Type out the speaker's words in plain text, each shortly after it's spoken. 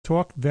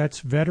Talk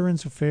Vets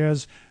Veterans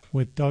Affairs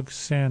with Doug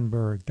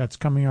Sandberg. That's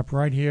coming up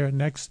right here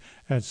next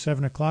at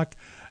 7 o'clock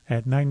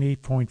at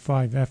 98.5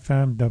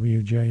 FM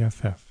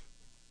WJFF.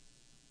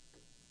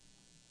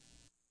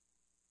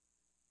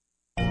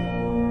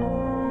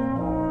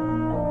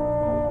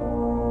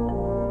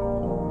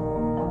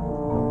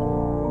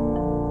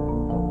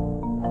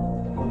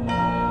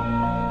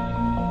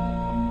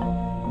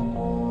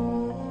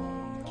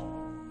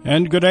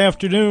 And good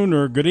afternoon,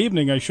 or good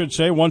evening, I should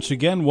say. Once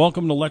again,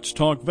 welcome to Let's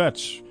Talk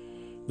Vets.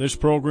 This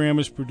program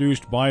is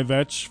produced by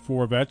vets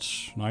for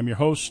vets. I'm your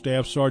host,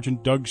 Staff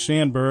Sergeant Doug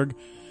Sandberg,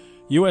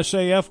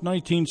 USAF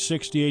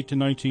 1968 to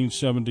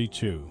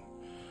 1972.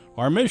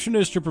 Our mission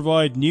is to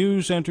provide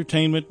news,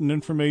 entertainment, and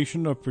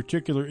information of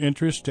particular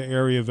interest to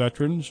area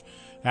veterans,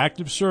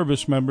 active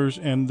service members,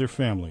 and their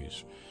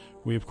families.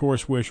 We, of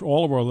course, wish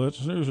all of our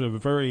listeners a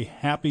very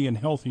happy and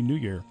healthy New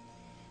Year.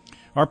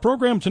 Our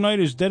program tonight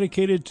is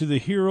dedicated to the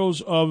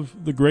heroes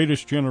of the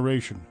greatest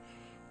generation,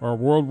 our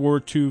World War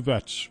II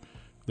vets.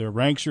 Their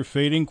ranks are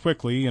fading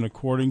quickly, and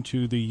according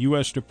to the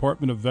U.S.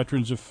 Department of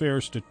Veterans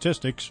Affairs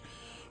statistics,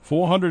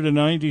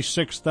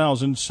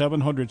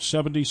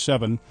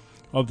 496,777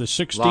 of the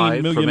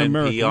 16 million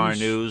Americans NPR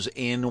News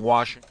in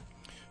Washington.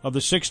 Of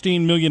the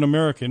 16 million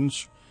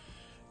Americans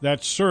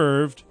that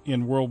served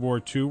in World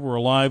War II were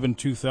alive in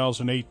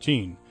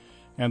 2018.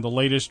 And the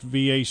latest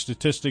VA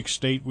statistics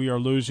state we are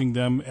losing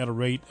them at a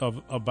rate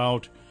of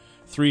about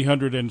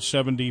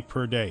 370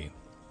 per day.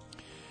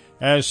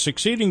 As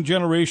succeeding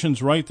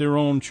generations write their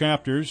own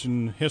chapters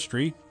in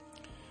history,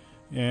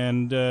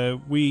 and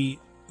we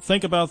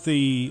think about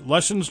the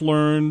lessons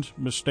learned,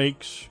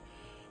 mistakes,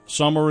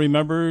 some are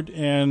remembered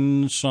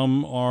and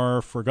some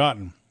are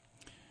forgotten.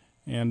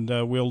 And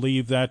we'll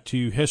leave that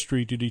to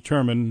history to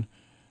determine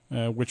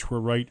which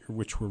were right or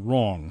which were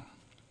wrong.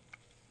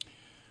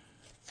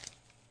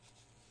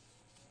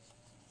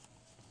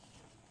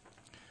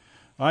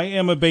 I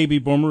am a baby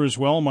boomer as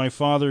well. My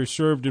father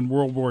served in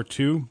World War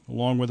II,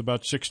 along with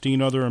about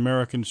 16 other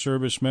American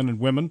servicemen and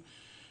women,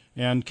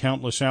 and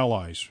countless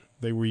allies.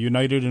 They were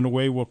united in a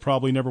way we'll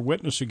probably never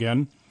witness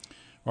again.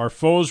 Our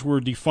foes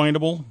were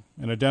definable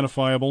and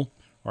identifiable.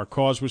 Our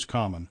cause was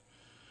common.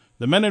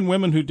 The men and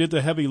women who did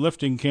the heavy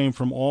lifting came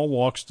from all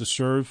walks to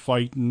serve,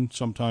 fight, and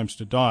sometimes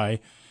to die.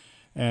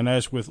 And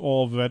as with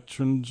all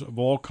veterans of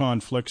all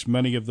conflicts,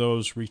 many of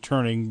those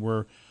returning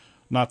were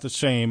not the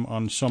same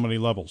on so many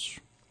levels.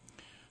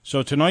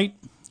 So tonight,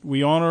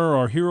 we honor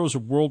our heroes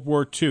of World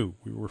War II.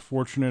 We were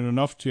fortunate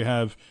enough to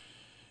have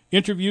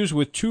interviews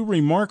with two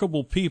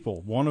remarkable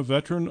people, one a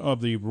veteran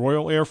of the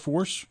Royal Air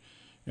Force,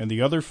 and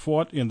the other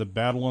fought in the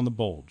Battle on the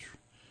Bulge.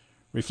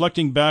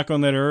 Reflecting back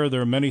on that era,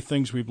 there are many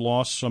things we've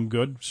lost, some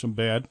good, some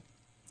bad.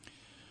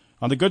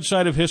 On the good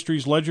side of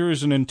history's ledger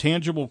is an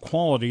intangible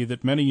quality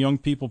that many young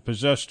people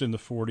possessed in the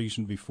 40s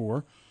and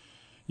before.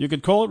 You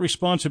could call it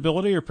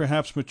responsibility or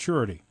perhaps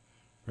maturity.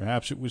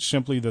 Perhaps it was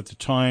simply that the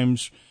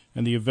times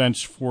and the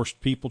events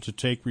forced people to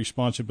take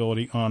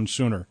responsibility on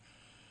sooner.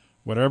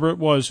 Whatever it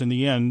was, in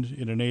the end,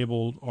 it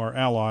enabled our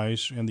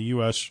allies and the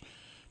U.S.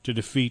 to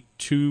defeat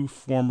two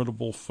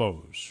formidable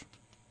foes.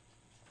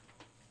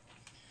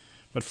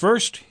 But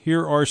first,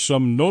 here are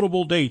some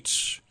notable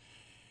dates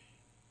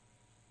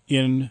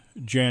in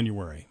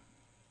January.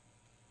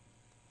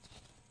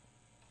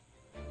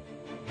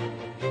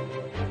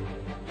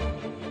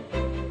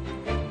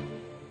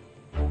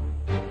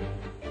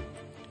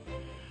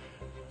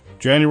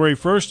 January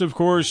 1st, of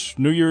course,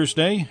 New Year's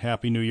Day.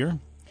 Happy New Year.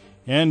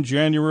 And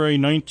January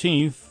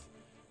 19th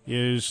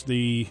is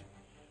the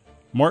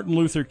Martin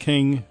Luther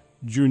King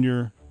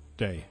Jr.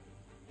 Day.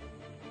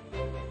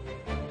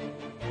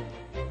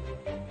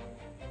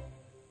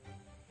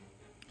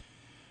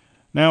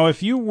 Now,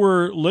 if you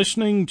were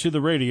listening to the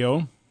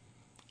radio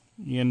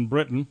in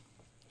Britain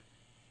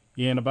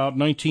in about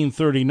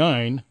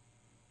 1939,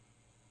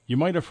 you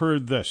might have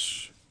heard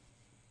this.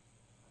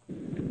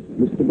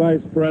 Mr. Vice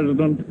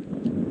President,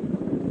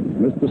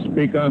 Mr.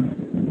 Speaker,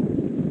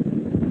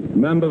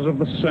 members of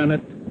the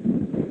Senate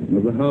and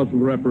of the House of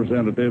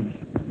Representatives,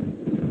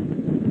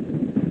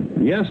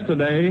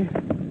 yesterday,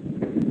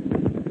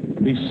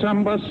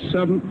 December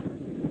 7th,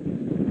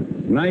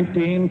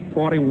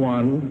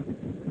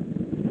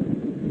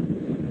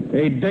 1941,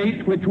 a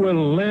date which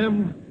will live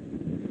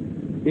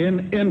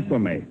in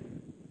infamy.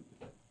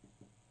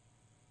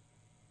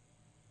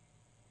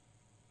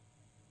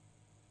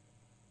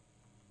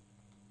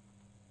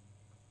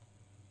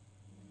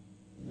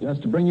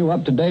 Just to bring you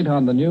up to date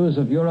on the news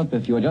of Europe,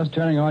 if you're just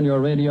turning on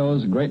your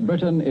radios, Great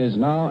Britain is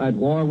now at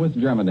war with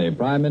Germany.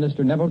 Prime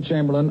Minister Neville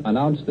Chamberlain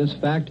announced this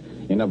fact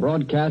in a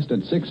broadcast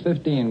at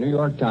 6:15 New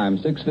York time,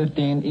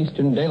 6:15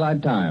 Eastern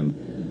Daylight Time.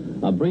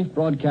 A brief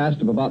broadcast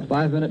of about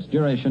 5 minutes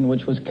duration,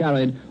 which was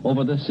carried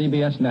over the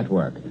CBS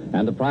network.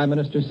 And the Prime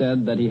Minister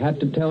said that I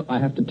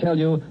have to tell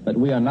you that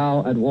we are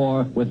now at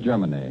war with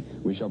Germany.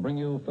 We shall bring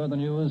you further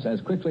news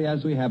as quickly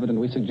as we have it, and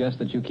we suggest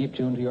that you keep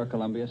tuned to your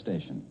Columbia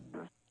station.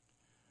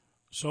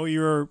 So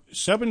you're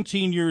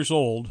 17 years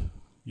old,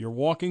 you're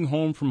walking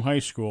home from high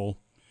school,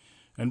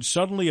 and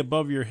suddenly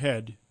above your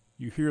head,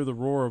 you hear the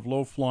roar of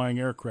low-flying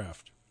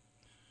aircraft.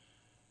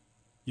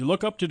 You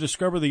look up to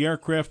discover the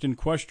aircraft in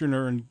question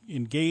are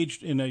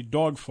engaged in a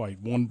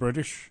dogfight, one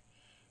British,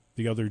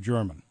 the other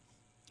German.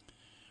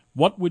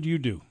 What would you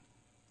do?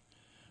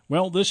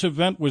 Well, this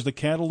event was the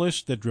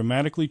catalyst that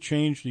dramatically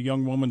changed a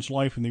young woman's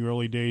life in the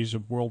early days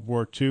of World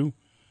War II.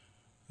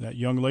 That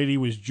young lady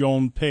was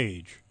Joan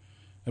Page.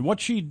 And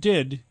what she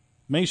did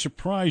may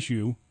surprise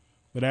you,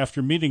 but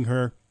after meeting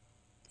her,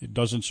 it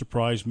doesn't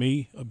surprise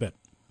me a bit.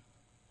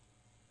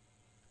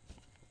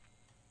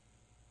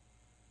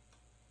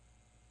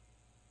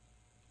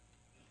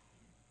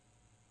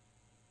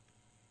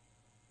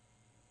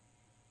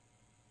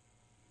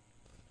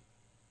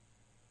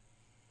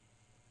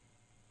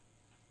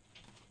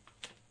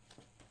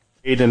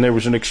 And there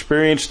was an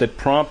experience that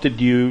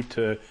prompted you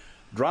to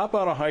drop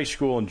out of high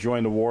school and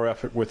join the war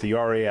effort with the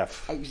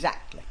RAF.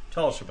 Exactly.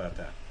 Tell us about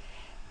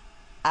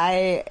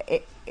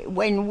that.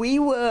 When we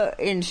were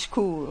in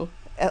school,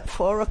 at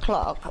 4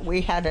 o'clock,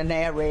 we had an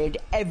air raid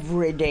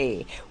every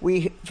day.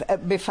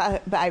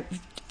 By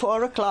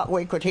 4 o'clock,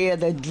 we could hear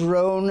the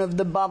drone of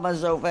the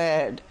bombers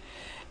overhead.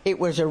 It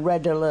was a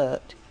red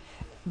alert.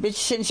 But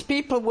since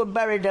people were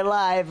buried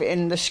alive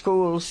in the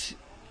schools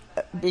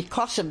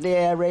because of the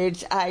air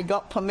raids, I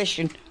got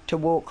permission to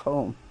walk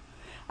home.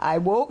 I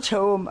walked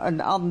home,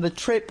 and on the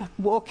trip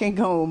walking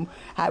home,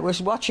 I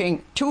was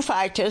watching two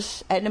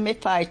fighters, enemy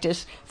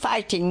fighters,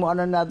 fighting one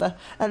another.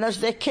 And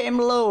as they came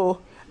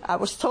low, I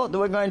was thought they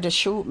were going to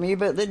shoot me,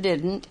 but they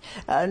didn't.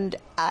 And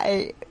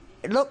I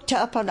looked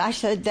up and I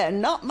said, they're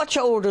not much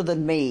older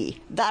than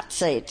me.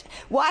 That's it.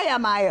 Why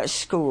am I at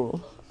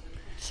school?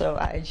 So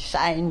I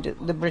signed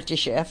the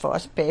British Air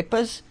Force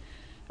papers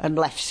and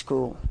left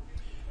school.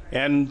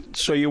 And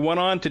so you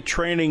went on to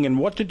training, and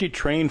what did you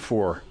train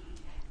for?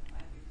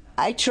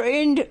 I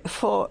trained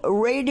for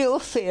radio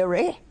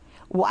theory,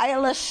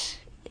 wireless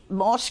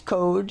Morse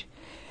code,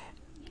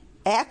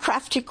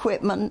 aircraft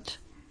equipment,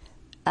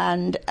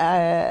 and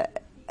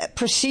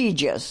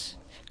procedures,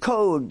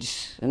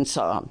 codes, and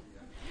so on.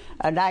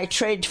 And I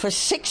trained for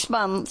 6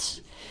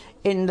 months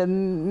in the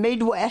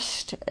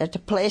Midwest at a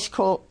place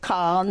called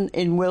Cairn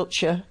in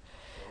Wiltshire,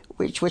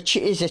 which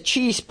is a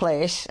cheese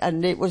place,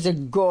 and it was a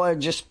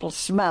gorgeous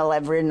smell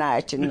every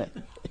night.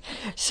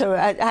 So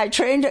I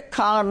trained at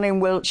Cairn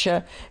in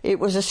Wiltshire. It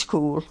was a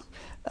school,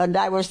 and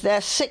I was there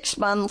 6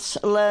 months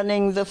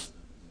learning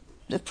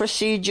the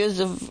procedures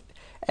of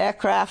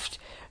aircraft,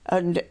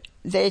 and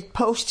they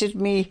posted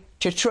me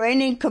to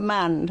training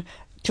command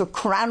to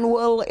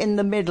Cranwell in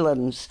the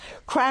Midlands.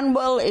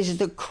 Cranwell is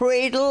the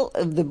cradle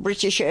of the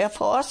British Air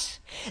Force.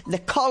 The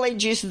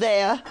college is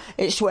there.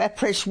 It's where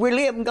Prince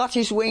William got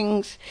his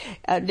wings,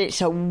 and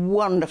it's a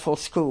wonderful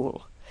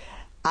school.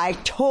 I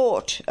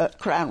taught at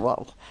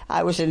Cranwell.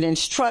 I was an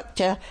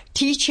instructor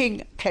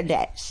teaching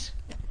cadets.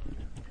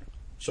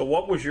 So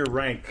what was your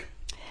rank?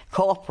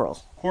 Corporal.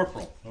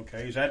 Corporal.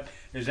 Okay.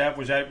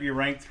 Was that your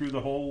rank through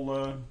the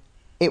whole?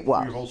 It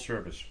was. Your whole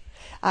service.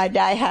 And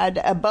I had,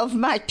 above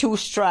my 2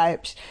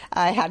 stripes,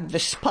 I had the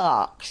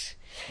Sparks,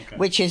 okay,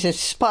 which is a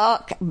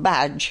Spark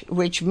badge,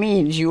 which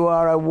means you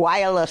are a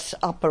wireless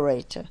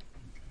operator.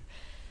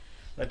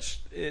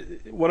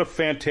 What a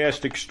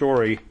fantastic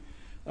story.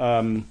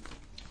 And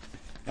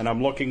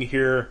I'm looking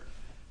here.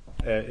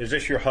 Is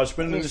this your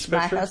husband in this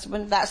picture? It's my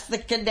husband. That's the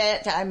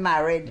cadet I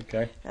married.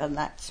 Okay. And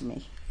that's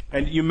me.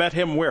 And you met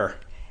him where?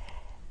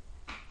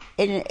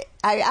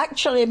 I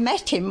actually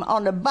met him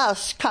on a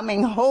bus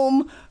coming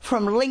home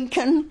from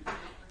Lincoln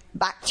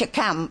back to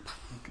camp.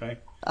 Okay.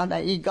 And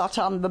he got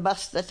on the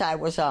bus that I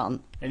was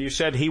on. And you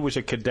said he was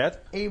a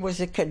cadet? He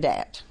was a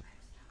cadet.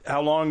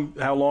 How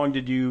long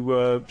did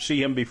you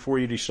see him before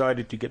you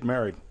decided to get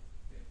married?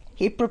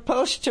 He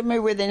proposed to me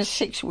within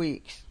 6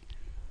 weeks.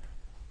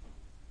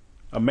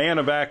 A man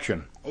of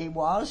action. He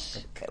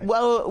was. Okay.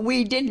 Well,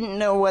 we didn't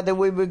know whether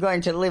we were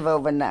going to live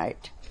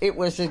overnight. It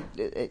was a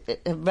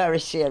very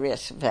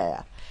serious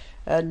affair.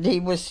 And he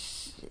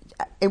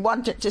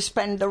wanted to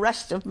spend the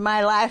rest of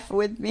my life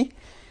with me.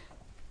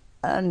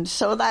 And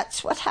so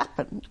that's what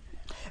happened.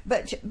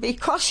 But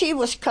because he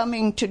was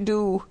coming to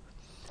do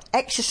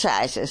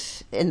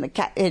exercises in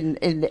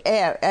the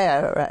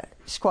air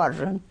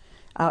squadron,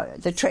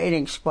 the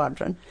training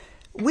squadron,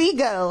 we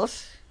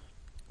girls,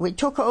 we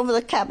took over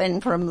the cabin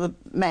from the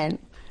men.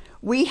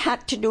 We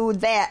had to do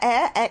their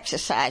air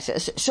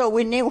exercises, so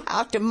we knew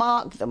how to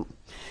mark them.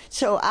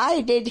 So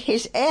I did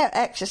his air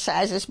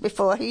exercises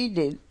before he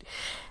did.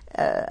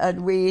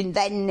 And we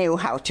then knew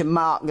how to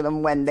mark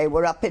them when they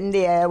were up in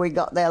the air. We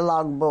got their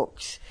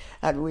logbooks,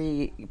 and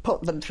we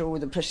put them through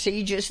the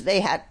procedures they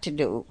had to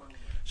do.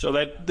 So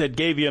that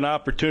gave you an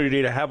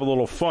opportunity to have a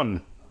little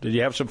fun. Did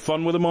you have some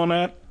fun with him on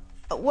that?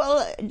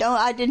 Well, no,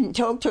 I didn't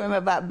talk to him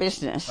about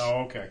business.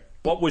 Oh, okay.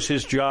 What was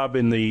his job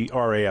in the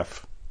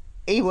RAF?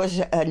 He was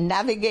a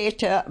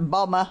navigator,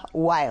 bomber,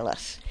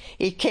 wireless.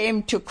 He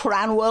came to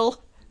Cranwell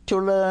to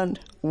learn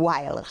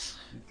wireless.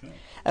 Okay.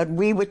 And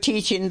we were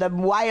teaching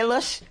them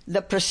wireless,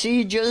 the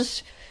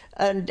procedures,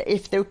 And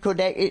if they got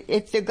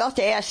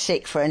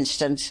airsick, for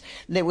instance,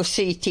 they were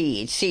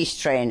CT'd, cease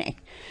training.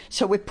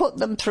 So we put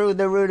them through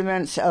the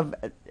rudiments of,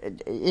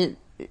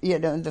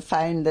 the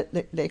find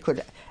that they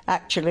could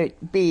actually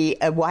be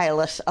a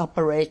wireless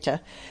operator.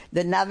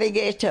 The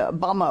navigator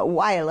bomber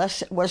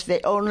wireless was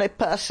the only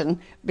person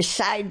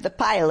beside the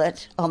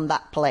pilot on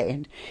that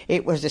plane.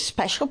 It was a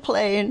special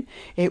plane.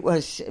 It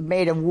was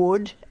made of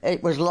wood.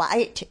 It was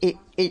light.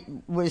 It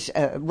was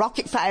a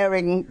rocket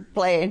firing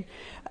plane,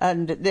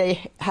 and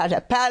they had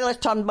a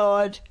pilot on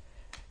board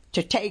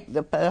to take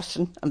the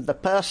person, and the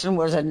person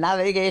was a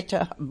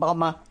navigator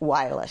bomber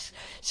wireless.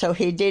 So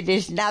he did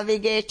his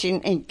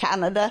navigating in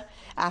Canada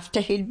after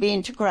he'd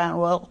been to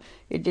Cranwell.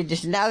 He did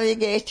his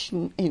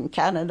navigating in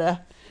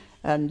Canada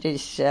and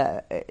his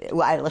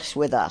wireless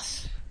with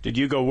us. Did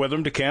you go with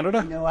him to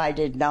Canada? No, I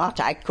did not.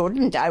 I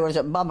couldn't. I was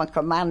at Bomber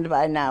Command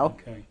by now.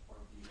 Okay.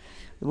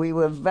 We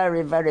were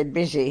very, very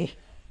busy.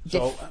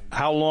 So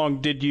how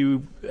long did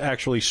you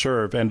actually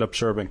end up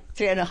serving?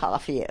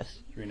 3.5 years.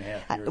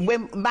 3.5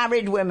 years.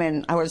 Married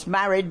women. I was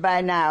married by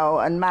now,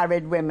 and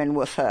married women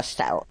were first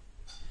out.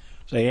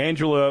 Say,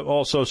 Angela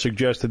also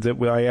suggested that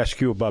I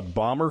ask you about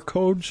bomber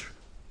codes.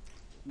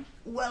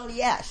 Well,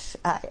 yes.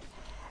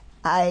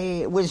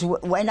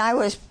 When I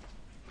was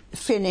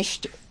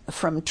finished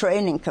from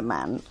training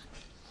command,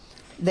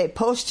 they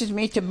posted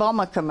me to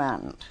Bomber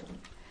Command,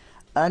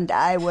 and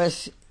I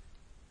was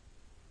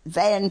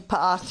then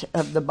part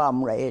of the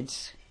bomb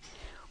raids.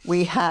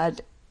 We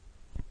had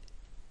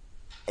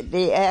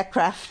the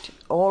aircraft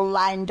all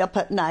lined up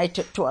at night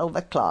at 12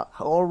 o'clock,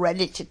 all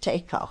ready to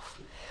take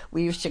off.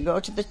 We used to go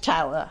to the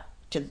tower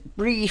to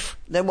brief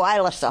the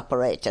wireless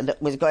operator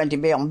that was going to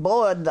be on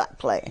board that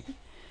plane.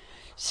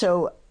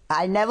 So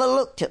I never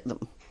looked at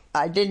them.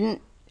 I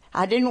didn't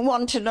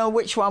want to know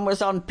which one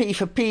was on P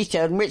for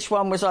Peter and which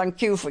one was on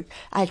Q for...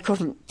 I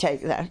couldn't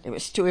take that. It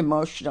was too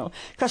emotional.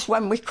 Because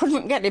when we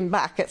couldn't get him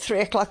back at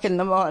 3 o'clock in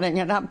the morning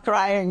and I'm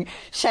crying,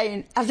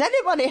 saying, has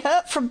anybody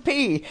heard from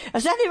P?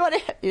 Has anybody...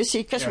 You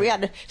see, because we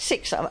had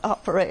 6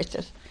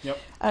 operators. Yep.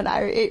 And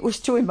it was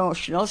too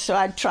emotional, so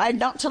I tried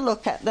not to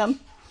look at them,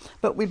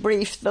 but we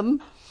briefed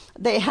them.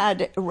 They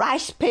had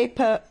rice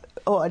paper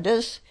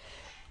orders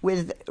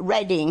with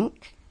red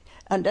ink.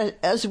 And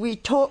as we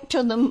talked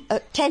to them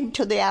at 10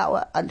 to the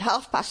hour and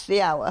 5:30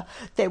 the hour,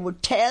 they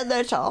would tear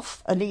that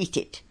off and eat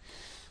it.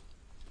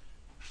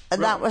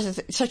 And that was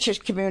such a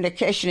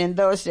communication in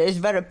those days,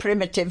 very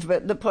primitive,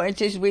 but the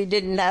point is we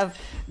didn't have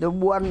the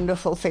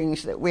wonderful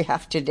things that we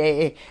have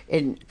today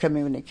in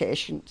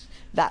communications.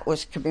 That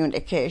was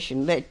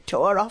communication. They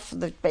tore off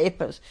the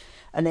papers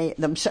and ate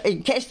them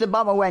in case the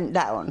bomber went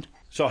down.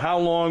 So how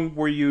long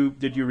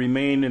did you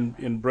remain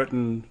in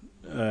Britain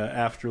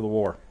after the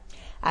war?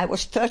 I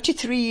was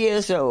 33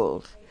 years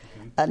old,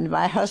 and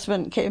my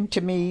husband came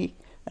to me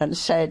and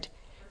said,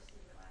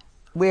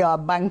 we are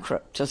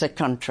bankrupt as a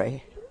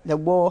country. The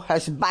war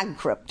has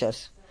bankrupted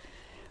us.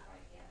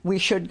 We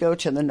should go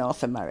to the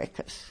North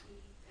Americas.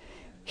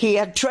 He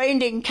had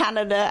trained in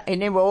Canada,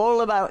 and he knew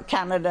all about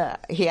Canada.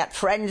 He had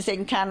friends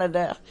in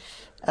Canada,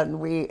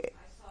 and we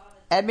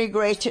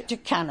emigrated to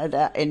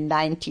Canada in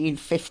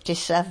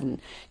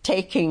 1957,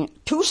 taking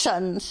 2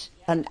 sons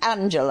and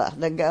Angela,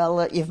 the girl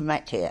that you've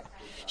met here.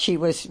 She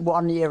was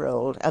 1 year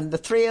old, and the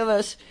 3 of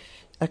us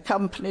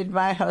accompanied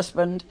my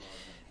husband,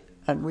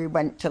 and we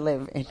went to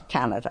live in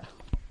Canada.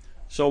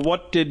 So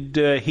what did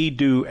he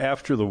do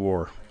after the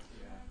war?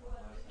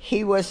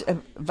 He was a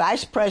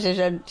vice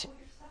president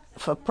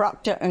for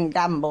Procter &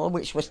 Gamble,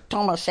 which was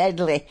Thomas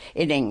Headley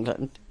in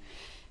England.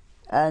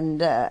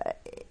 And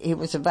he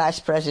was a vice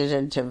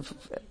president of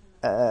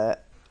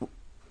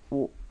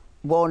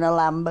Warner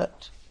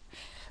Lambert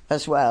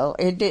as well.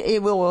 He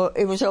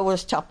was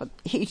always top of...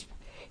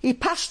 He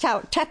passed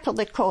out top of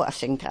the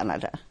course in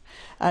Canada,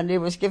 and he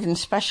was given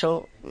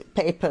special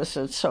papers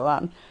and so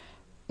on.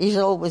 He's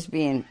always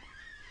been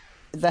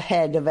the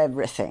head of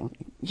everything,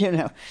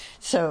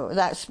 So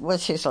that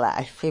was his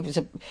life.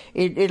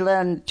 He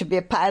learned to be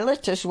a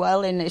pilot as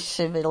well in his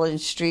civil and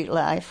street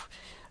life,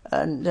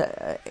 and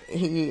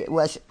he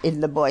was in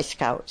the Boy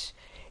Scouts.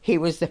 He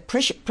was the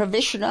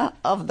provisioner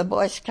of the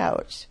Boy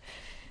Scouts.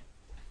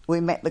 We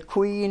met the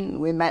Queen,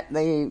 we met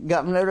the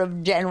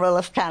Governor-General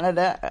of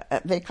Canada,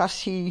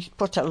 because he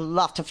put a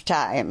lot of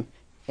time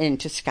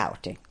into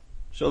scouting.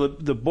 So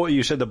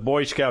you said the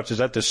Boy Scouts, is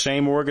that the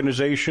same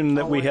organization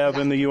that we have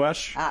in the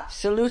U.S.?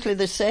 Absolutely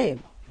the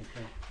same.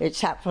 Okay.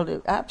 It's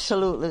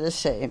absolutely the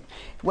same.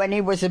 When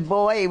he was a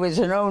boy, he was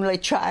an only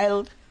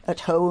child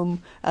at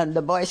home, and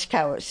the Boy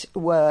Scouts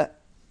were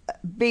a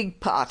big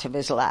part of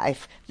his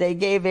life. They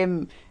gave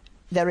him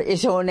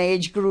his own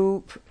age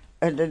group,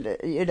 and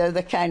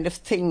the kind of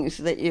things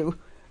that you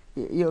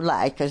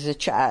like as a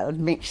child,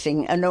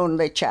 mixing an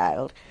only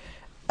child.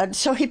 And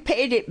so he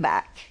paid it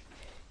back.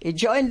 He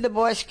joined the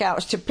Boy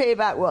Scouts to pay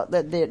back what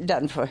they'd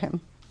done for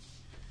him.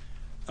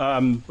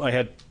 I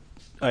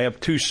have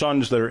 2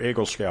 sons that are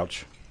Eagle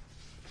Scouts.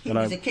 He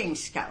was a King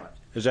Scout.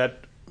 Is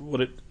that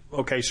what it...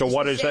 Okay, so It's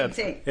what the is same that?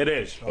 thing. It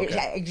is. It's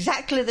Okay.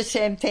 exactly the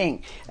same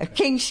thing. A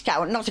King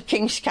Scout, not a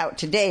King Scout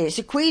today. It's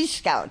a Queen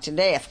Scout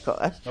today, of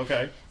course.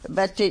 Okay.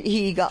 But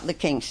he got the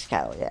King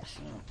Scout, yes.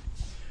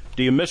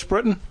 Do you miss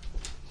Britain?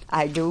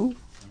 I do.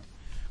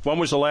 When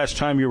was the last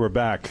time you were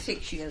back?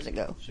 6 years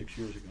ago. 6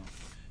 years ago.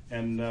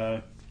 And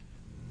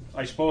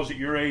I suppose at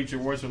your age there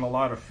wasn't a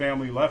lot of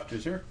family left,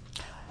 is there?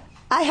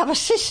 I have a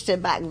sister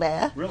back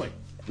there. Really?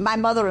 My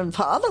mother and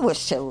father were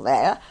still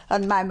there,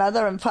 and my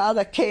mother and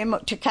father came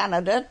up to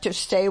Canada to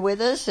stay with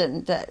us,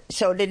 and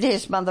so did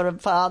his mother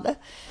and father.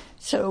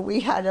 So we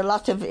had a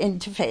lot of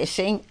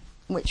interfacing,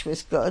 which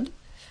was good.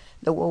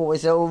 The war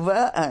was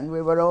over, and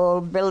we were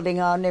all building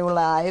our new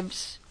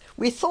lives.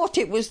 We thought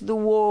it was the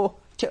war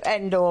to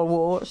end all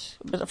wars,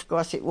 but of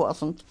course it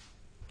wasn't.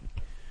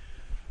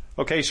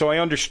 Okay, so I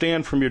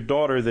understand from your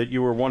daughter that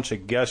you were once a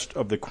guest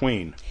of the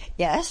Queen.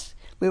 Yes,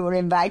 we were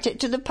invited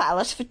to the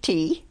palace for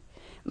tea,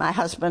 my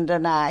husband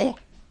and I,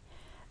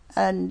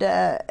 and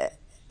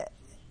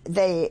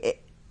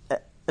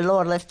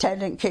Lord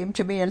Lieutenant came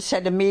to me and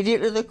said,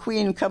 immediately the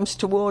Queen comes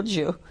towards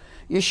you,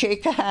 you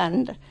shake her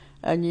hand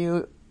and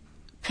you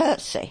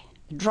curtsy,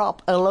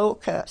 drop a low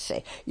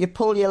curtsy. You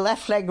pull your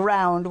left leg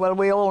round. Well,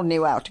 we all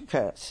knew how to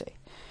curtsy.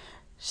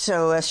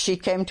 So as she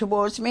came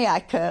towards me, I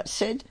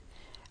curtsied.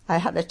 I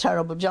had a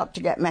terrible job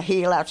to get my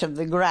heel out of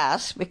the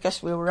grass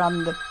because we were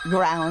on the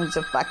grounds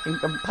of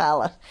Buckingham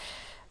Palace.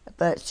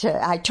 But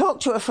I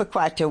talked to her for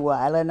quite a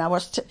while, and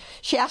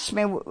she asked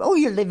me, oh,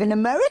 you live in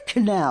America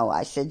now?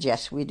 I said,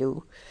 yes, we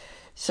do.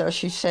 So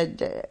she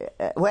said,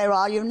 where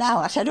are you now?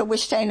 I said, oh, we're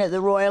staying at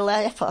the Royal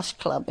Air Force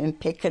Club in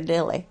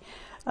Piccadilly.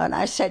 And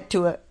I said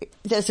to her,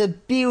 there's a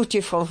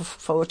beautiful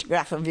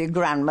photograph of your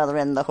grandmother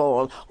in the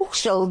hall. Oh,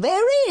 so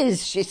there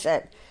is, she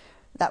said.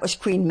 That was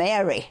Queen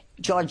Mary,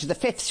 George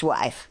V's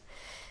wife,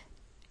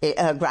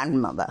 her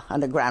grandmother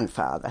and her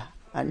grandfather.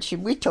 And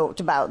we talked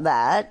about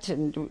that,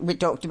 and we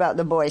talked about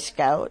the Boy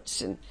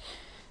Scouts, and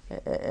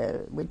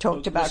we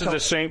talked about...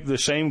 This is the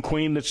same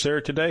Queen that's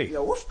there today?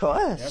 Oh, of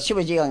course. Yes. She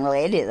was a young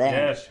lady then.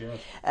 Yes, yes.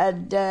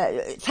 And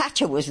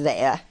Thatcher was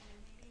there,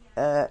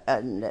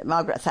 and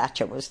Margaret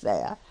Thatcher was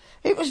there.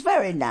 It was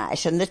very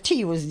nice, and the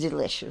tea was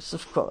delicious,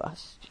 of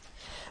course.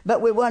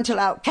 But we weren't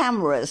allowed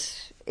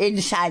cameras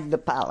inside the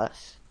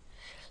palace.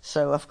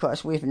 So, of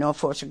course, we've no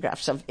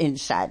photographs of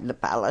inside the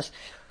palace.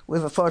 We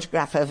have a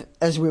photograph of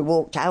as we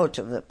walked out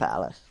of the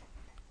palace.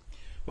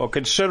 Well,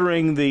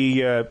 considering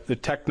the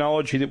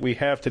technology that we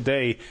have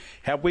today,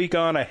 have we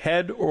gone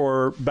ahead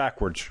or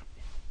backwards?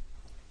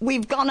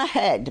 We've gone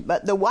ahead,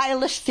 but the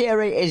wireless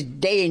theory is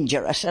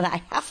dangerous, and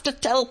I have to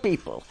tell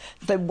people,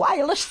 the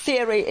wireless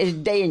theory is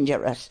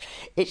dangerous.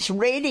 It's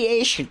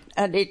radiation,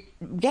 and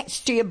it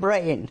gets to your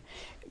brain.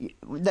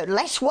 The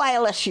less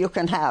wireless you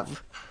can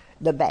have,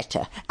 the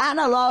better.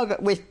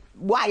 Analog with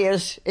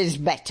wires is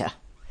better.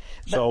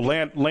 So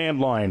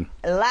landline.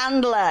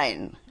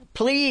 Landline.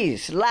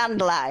 Please,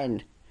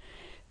 landline.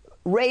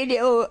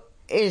 Radio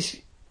is...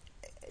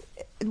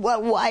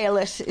 Well,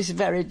 wireless is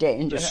very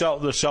dangerous.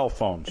 The cell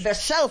phones. The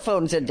cell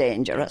phones are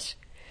dangerous.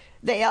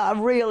 They are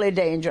really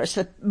dangerous.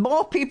 The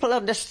more people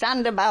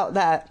understand about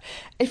that,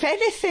 if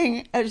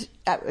anything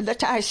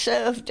that I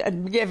served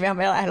and gave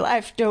my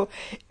life to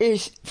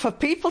is for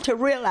people to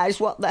realize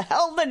what the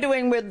hell they're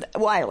doing with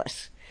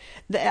wireless.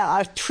 They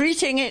are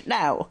treating it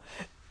now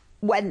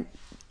when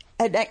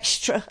an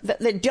extra that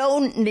they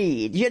don't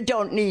need. You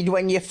don't need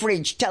when your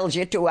fridge tells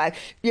you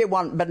you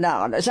want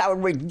bananas. How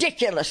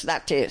ridiculous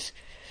that is.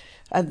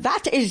 And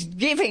that is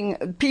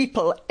giving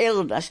people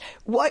illness.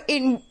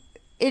 In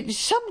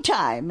some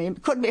time,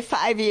 it could be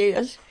 5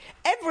 years,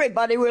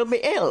 everybody will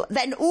be ill.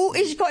 Then who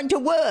is going to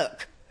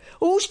work?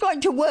 Who's going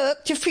to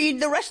work to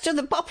feed the rest of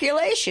the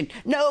population?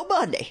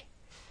 Nobody.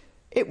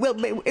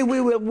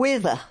 We will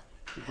wither.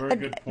 Very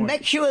good point.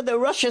 Make sure the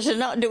Russians are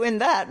not doing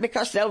that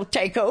because they'll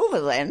take over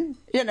then.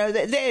 You know,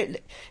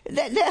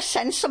 they're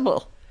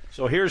sensible.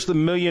 So here's the $1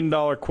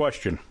 million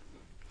question.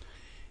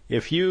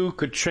 If you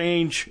could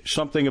change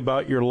something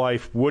about your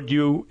life, would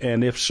you?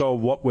 And if so,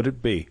 what would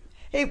it be?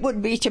 It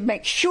would be to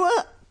make sure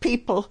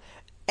people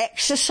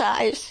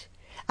exercise.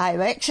 I've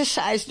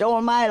exercised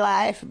all my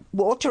life,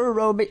 water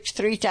aerobics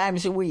 3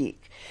 times a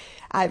week.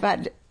 I've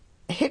had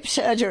hip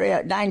surgery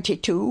at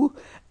 92,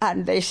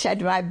 and they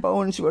said my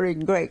bones were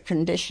in great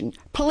condition.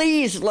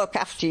 Please look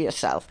after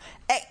yourself.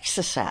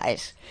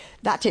 Exercise.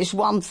 That is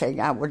one thing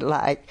I would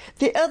like.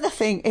 The other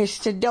thing is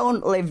to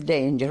don't live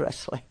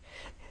dangerously.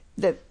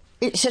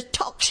 It's a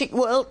toxic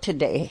world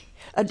today,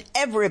 and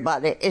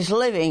everybody is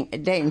living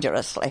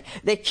dangerously.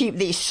 They keep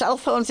these cell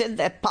phones in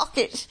their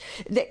pockets.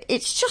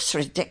 It's just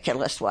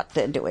ridiculous what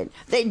they're doing.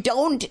 They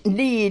don't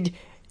need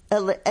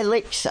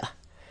Alexa.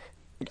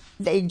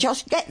 They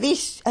just get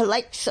these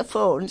Alexa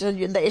phones and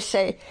they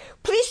say,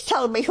 please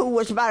tell me who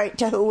was married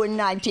to who in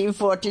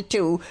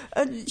 1942,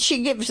 and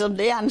she gives them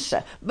the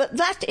answer. But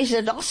that is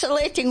an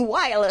oscillating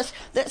wireless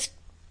that's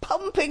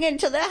pumping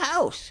into their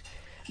house.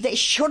 They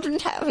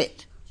shouldn't have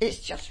it. It's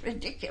just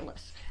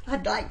ridiculous.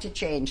 I'd like to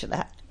change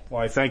that.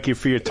 Well, I thank you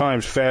for your time.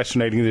 It's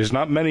fascinating. There's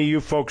not many of you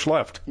folks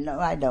left. No,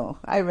 I know.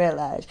 I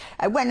realise.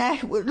 When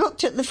I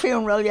looked at the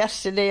funeral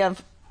yesterday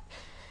of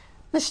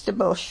Mr.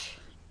 Bush,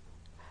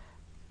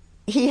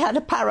 he had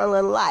a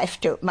parallel life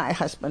to my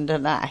husband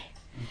and I,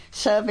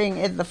 serving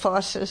in the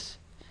forces,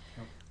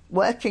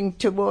 working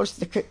towards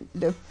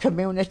the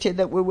community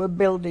that we were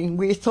building.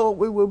 We thought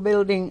we were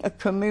building a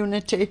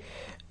community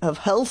of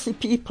healthy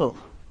people.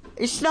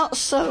 It's not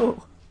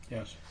so.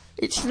 Yes.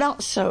 It's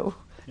not so.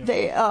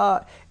 They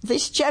are,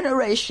 this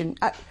generation,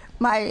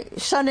 my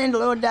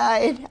son-in-law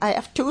died, I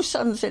have two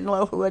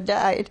sons-in-law who have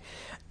died,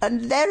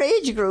 and their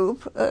age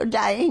group are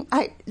dying.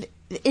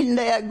 In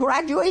their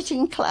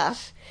graduating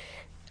class,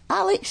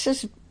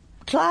 Alex's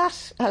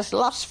class has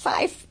lost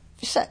 5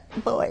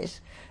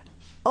 boys,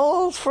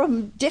 all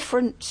from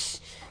different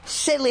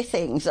silly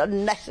things,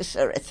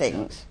 unnecessary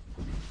things.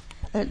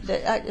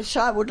 So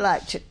I would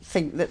like to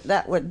think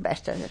that would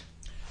better.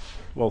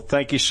 Well,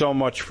 thank you so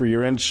much for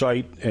your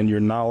insight and your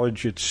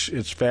knowledge.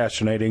 It's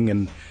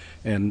fascinating,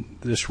 and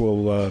this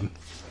will,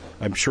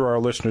 I'm sure our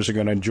listeners are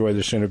going to enjoy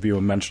this interview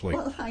immensely.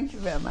 Well, thank you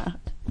very much.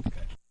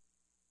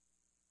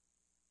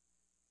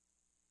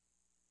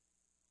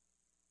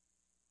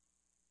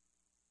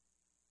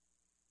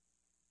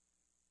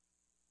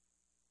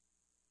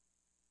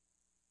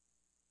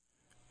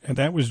 And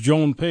that was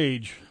Joan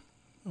Page.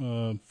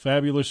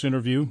 Fabulous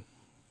interview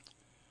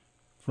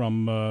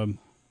from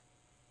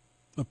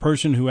a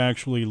person who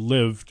actually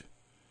lived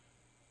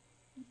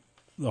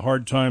the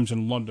hard times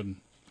in London.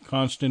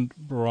 Constant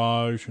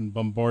barrage and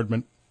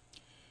bombardment.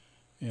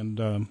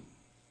 And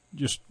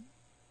just,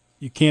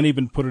 you can't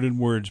even put it in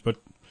words, but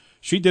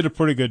she did a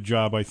pretty good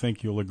job, I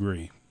think you'll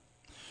agree.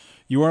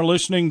 You are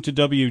listening to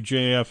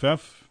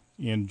WJFF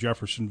in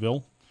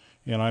Jeffersonville,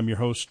 and I'm your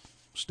host,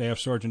 Staff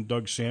Sergeant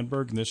Doug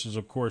Sandberg, and this is,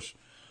 of course,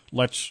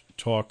 Let's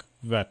Talk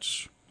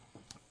Vets.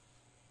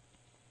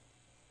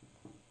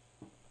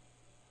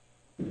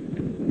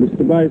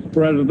 Mr. Vice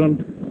President,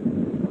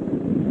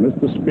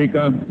 Mr.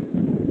 Speaker,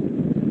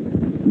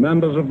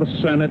 members of the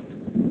Senate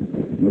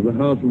and of the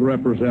House of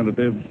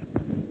Representatives,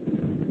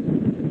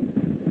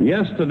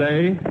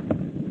 yesterday,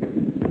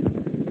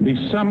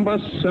 December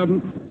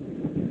 7th,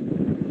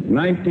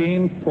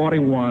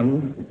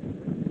 1941,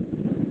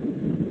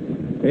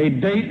 a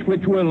date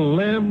which will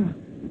live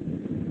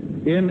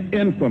in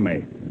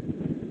infamy.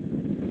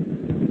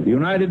 The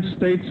United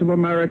States of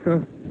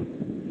America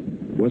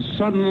was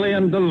suddenly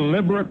and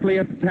deliberately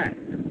attacked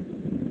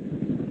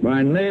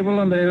by naval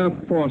and air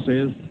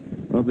forces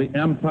of the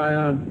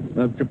Empire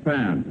of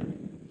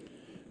Japan.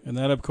 And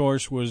that, of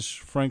course, was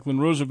Franklin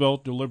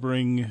Roosevelt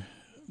delivering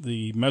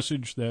the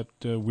message that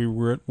we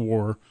were at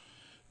war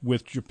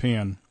with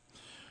Japan.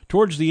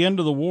 Towards the end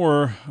of the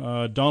war,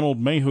 Donald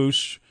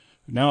Mayhews,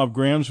 now of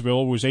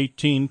Grahamsville, was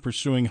 18,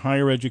 pursuing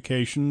higher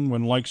education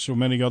when, like so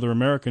many other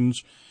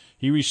Americans,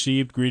 he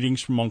received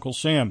greetings from Uncle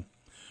Sam.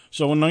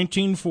 So in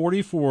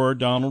 1944,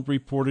 Donald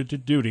reported to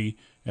duty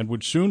and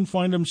would soon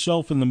find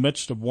himself in the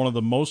midst of one of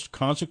the most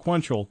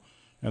consequential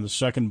and the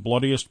second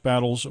bloodiest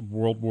battles of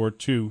World War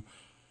II,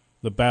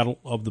 the Battle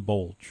of the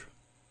Bulge.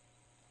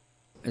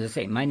 As I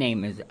say, my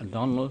name is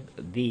Donald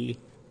V.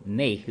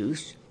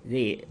 Mayhews.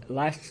 The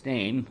last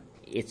name,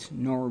 it's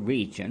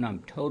Norwegian. I'm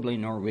totally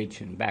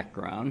Norwegian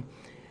background.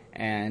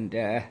 And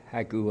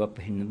I grew up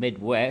in the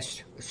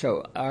Midwest.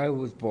 So I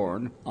was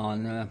born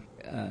on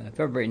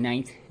February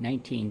 9th,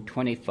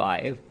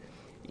 1925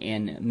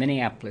 in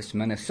Minneapolis,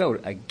 Minnesota.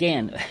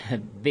 Again, a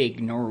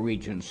big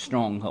Norwegian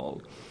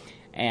stronghold.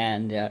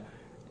 And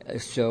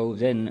so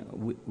then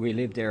we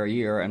lived there a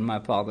year, and my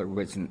father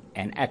was an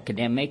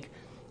academic,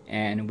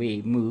 and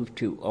we moved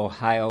to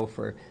Ohio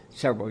for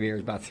several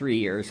years, about 3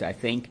 years, I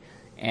think.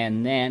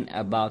 And then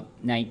about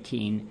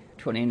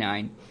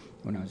 1929,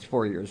 when I was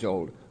 4 years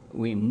old,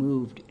 we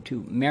moved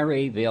to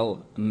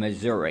Maryville,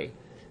 Missouri,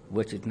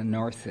 which is the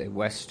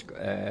northwest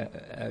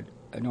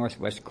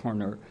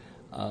corner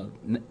of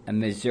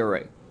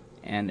Missouri.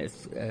 And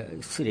it's a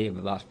city of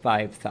about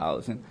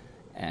 5,000.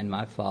 And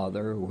my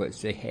father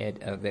was the head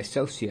of the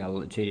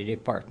sociology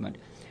department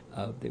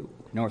of the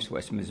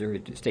Northwest Missouri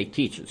State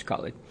Teachers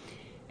College.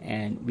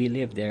 And we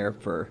lived there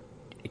for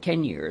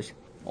 10 years,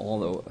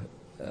 although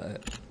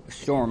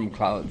storm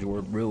clouds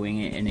were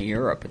brewing in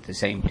Europe at the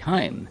same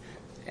time.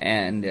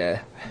 And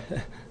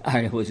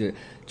I was a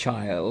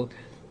child,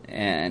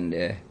 and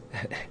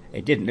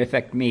it didn't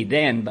affect me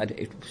then, but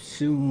it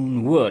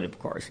soon would, of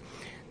course.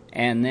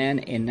 And then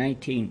in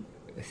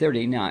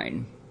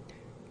 1939,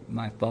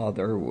 my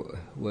father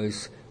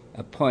was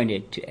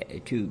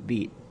appointed to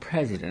be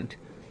president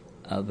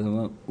of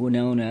the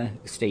Winona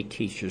State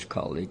Teachers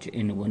College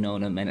in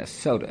Winona,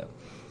 Minnesota.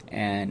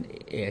 And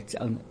it's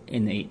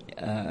in the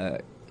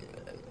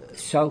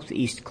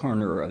southeast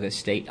corner of the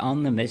state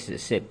on the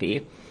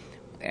Mississippi.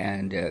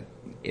 And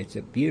it's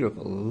a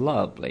beautiful,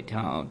 lovely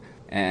town.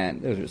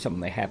 And those are some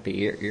of the happy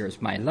years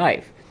of my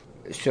life.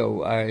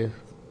 So I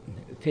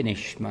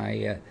finished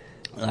my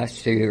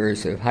last 2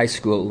 years of high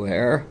school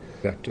there.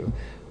 Got to,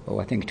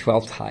 I think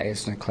 12th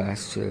highest in the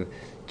class,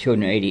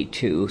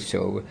 282.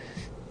 So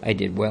I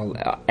did well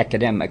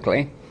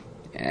academically,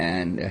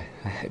 and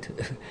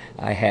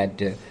I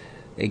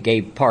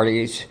gave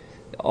parties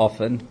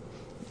often,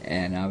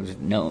 and I was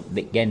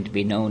began to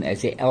be known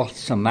as the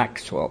Elsa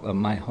Maxwell of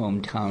my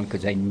hometown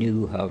because I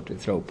knew how to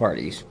throw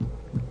parties.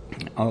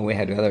 Oh, we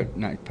had other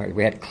night parties.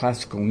 We had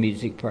classical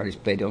music parties,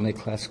 played only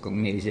classical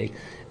music.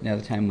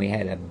 Another time we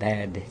had a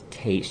bad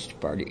taste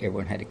party.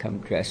 Everyone had to come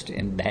dressed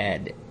in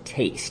bad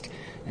taste,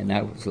 and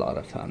that was a lot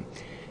of fun.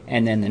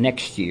 And then the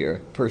next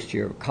year, first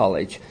year of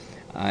college,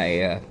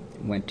 I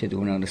went to the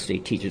Winona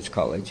State Teachers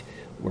College,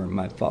 where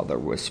my father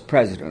was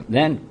president.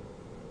 Then,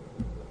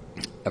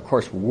 of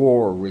course,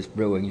 war was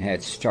brewing,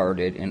 had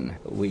started, and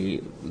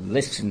we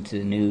listened to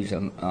the news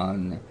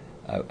on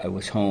I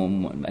was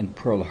home on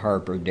Pearl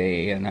Harbor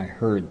Day, and I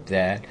heard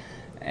that,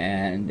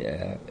 and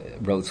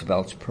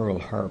Roosevelt's Pearl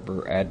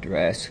Harbor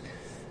address.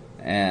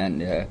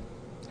 And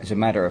as a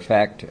matter of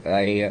fact,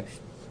 I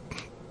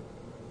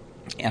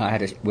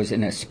was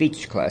in a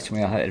speech class, and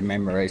we all had to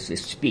memorize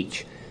this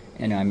speech,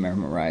 and I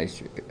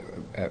memorized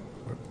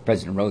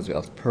President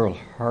Roosevelt's Pearl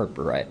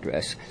Harbor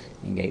address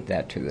and gave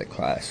that to the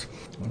class.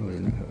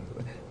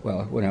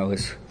 When I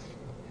was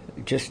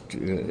just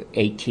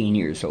 18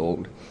 years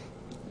old,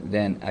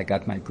 then I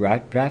got my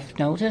draft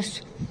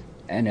notice,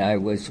 and I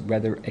was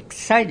rather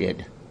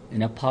excited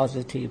in a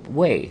positive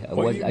way.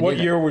 What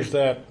year was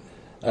that?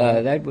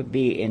 That would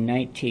be in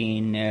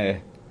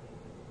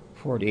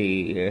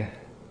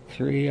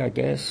 1943, I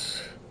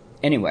guess.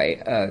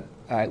 Anyway,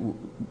 I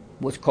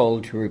was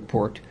called to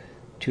report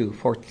to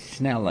Fort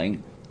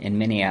Snelling in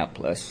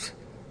Minneapolis,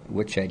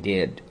 which I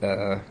did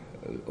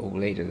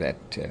later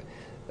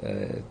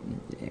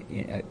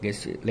I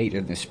guess later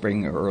in the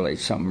spring or early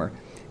summer.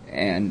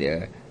 And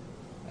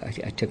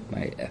I took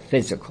my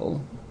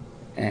physical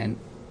and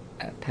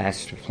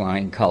passed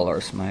flying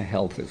colors. My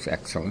health is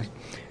excellent,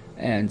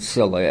 and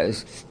still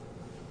is.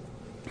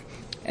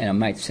 And I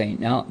might say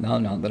now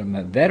that I'm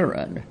a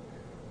veteran,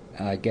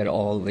 I get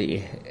all the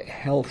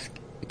health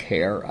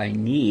care I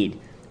need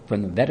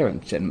from the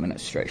Veterans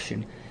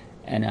Administration.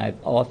 And I've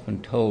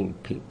often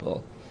told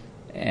people,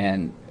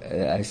 and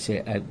I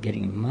say I'm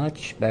getting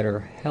much better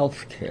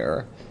health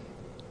care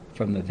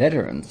from the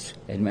Veterans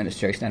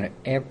Administration than I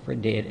ever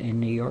did in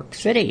New York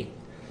City.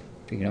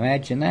 If you can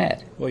imagine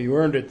that. Well, you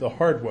earned it the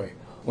hard way.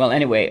 Well,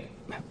 anyway,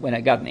 when I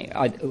got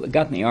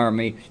in the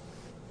Army,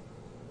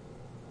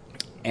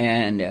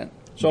 and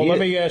so let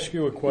me ask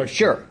you a question.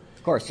 Sure,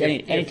 of course,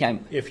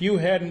 anytime. If you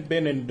hadn't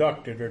been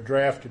inducted or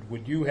drafted,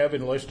 would you have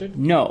enlisted?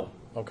 No.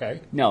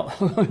 Okay. No.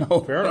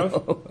 No. Fair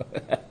enough.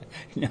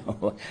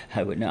 No,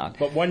 I would not.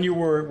 But when you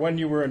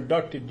were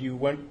inducted, you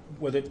went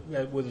with it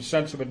with a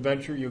sense of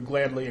adventure. You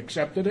gladly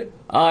accepted it.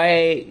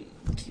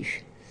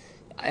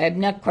 I'm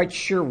not quite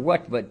sure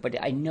what, but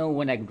I know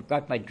when I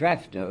got my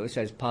draft notice,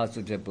 I was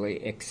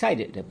positively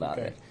excited about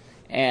it,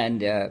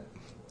 and I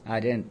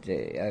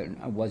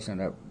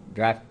wasn't a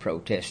draft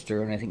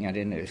protester or anything. I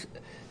didn't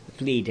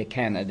flee to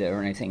Canada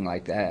or anything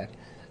like that.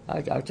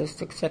 I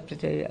just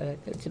accepted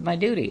it's my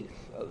duty.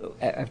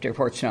 After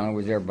Fort Snelling, I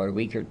was there about a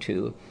week or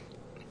two,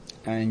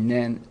 and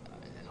then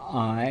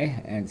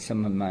I and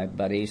some of my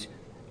buddies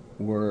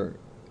were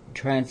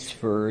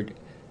transferred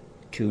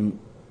to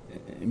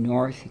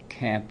North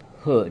Camp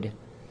Hood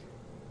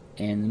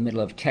in the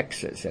middle of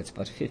Texas. That's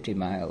about 50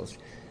 miles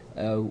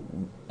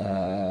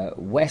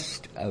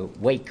west of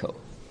Waco,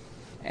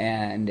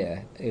 and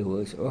it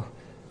was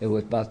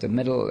about the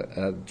middle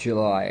of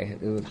July.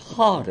 It was the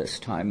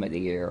hottest time of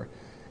the year.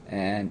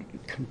 And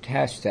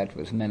contrast that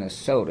with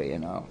Minnesota,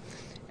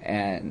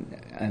 and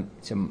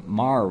it's a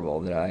marvel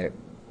that I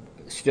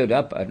stood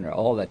up under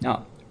all that.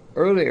 Now,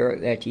 earlier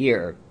that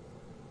year,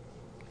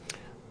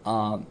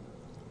 I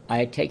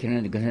had taken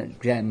an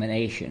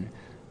examination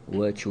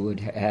which would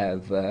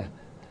have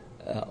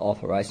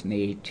authorized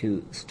me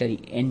to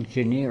study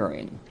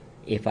engineering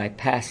if I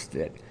passed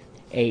it,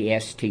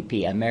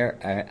 ASTP,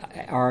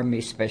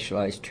 Army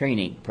Specialized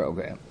Training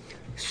Program.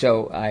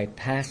 So I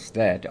passed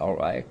that all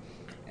right.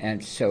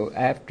 And so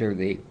after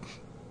the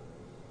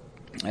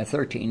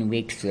 13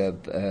 weeks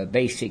of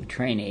basic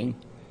training,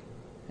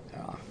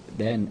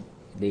 then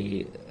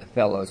the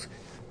fellows,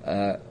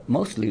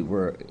 mostly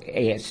were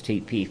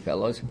ASTP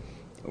fellows,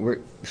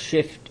 were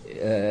shipped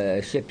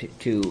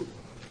to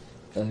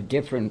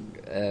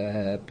different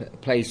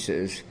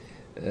places,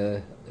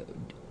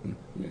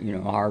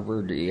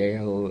 Harvard,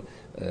 Yale,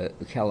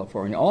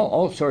 California,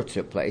 all sorts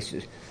of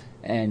places.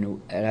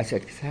 And I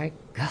said, thank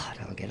God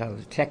I'll get out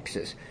of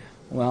Texas.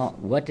 Well,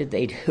 what did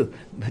they do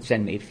but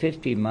send me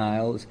 50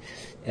 miles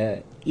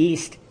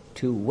east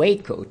to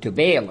Waco, to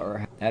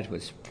Baylor? That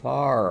was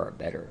far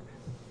better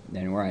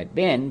than where I'd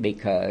been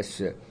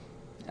because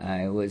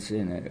I was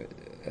in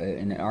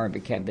an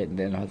Army camp that had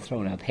been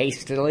thrown up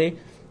hastily,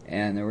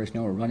 and there was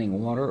no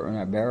running water in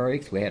our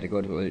barracks. We had to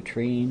go to a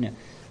latrine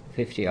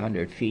 50,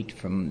 100 feet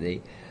from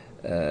the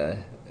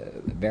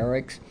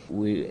barracks.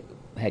 We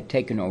had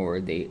taken over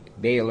the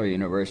Baylor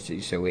University,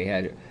 so we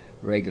had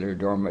regular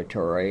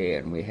dormitory,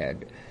 and we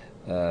had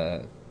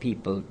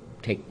people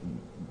take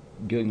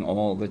doing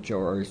all the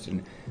chores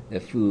and the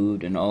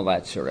food and all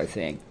that sort of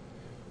thing.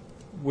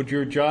 Would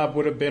your job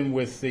would have been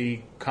with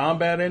the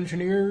combat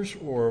engineers,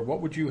 or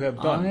what would you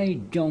have done? I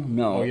don't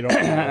know. Oh, you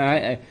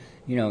don't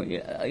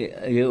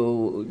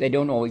know. They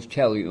don't always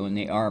tell you in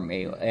the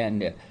Army,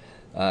 and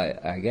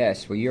I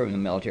guess, well, you're in the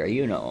military,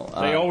 you know.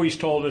 They always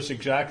told us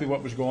exactly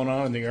what was going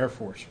on in the Air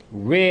Force.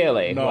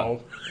 Really?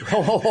 No.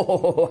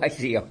 Oh, I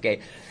see,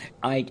 okay.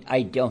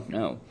 I don't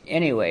know.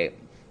 Anyway,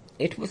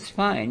 it was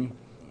fine,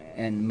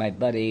 and my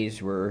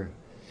buddies were,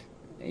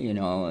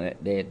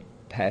 they had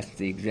passed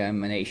the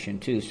examination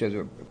too,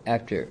 so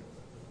after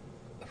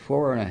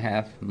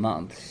 4.5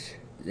 months,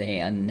 they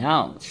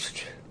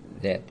announced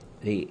that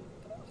the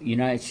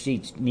United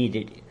States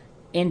needed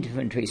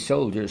infantry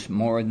soldiers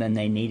more than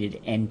they needed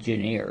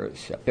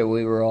engineers. So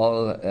we were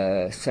all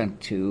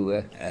sent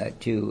to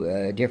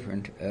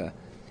different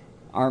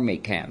army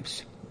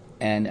camps,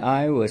 and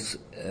I was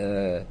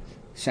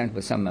sent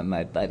with some of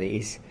my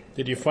buddies.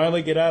 Did you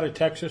finally get out of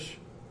Texas?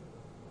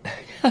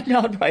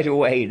 Not right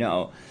away,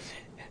 no.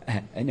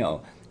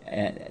 No.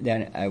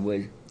 Then I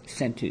was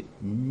sent to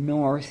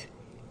northeast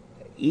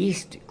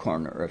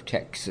corner of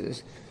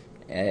Texas,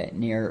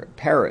 near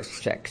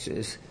Paris,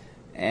 Texas,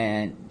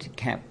 and to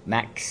Camp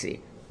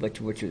Maxey, which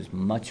was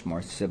much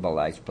more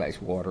civilized place,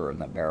 water in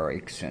the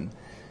barracks,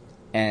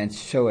 and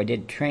so I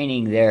did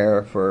training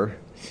there for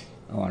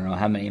I don't know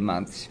how many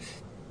months.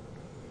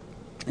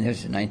 And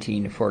this is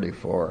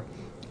 1944,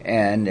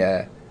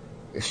 and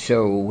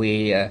so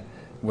we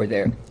were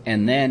there,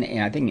 and then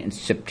I think in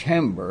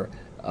September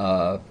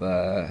of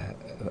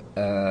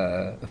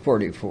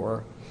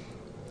 44,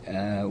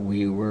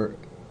 we were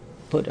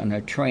put on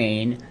a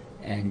train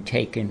and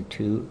taken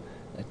to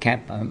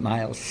Camp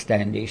Miles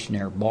Standish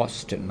near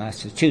Boston,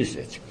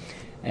 Massachusetts.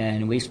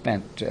 And we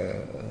spent,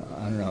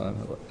 a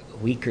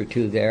week or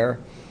two there,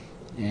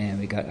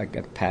 and I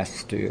got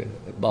passed to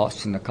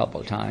Boston a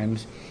couple of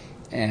times.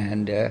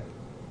 And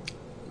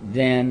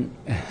then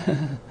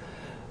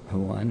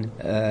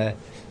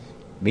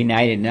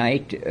benighted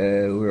night,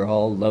 we were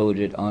all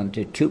loaded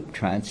onto troop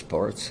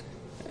transports,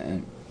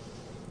 and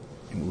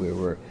we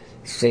were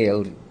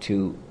sailed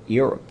to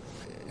Europe.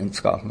 In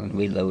Scotland,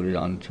 we loaded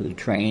onto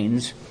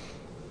trains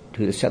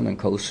to the southern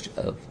coast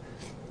of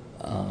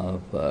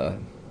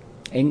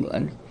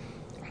England,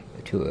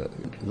 to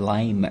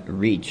Lyme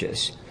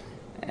Regis,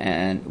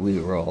 and we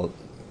were all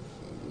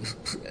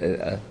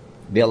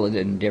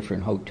billeted in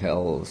different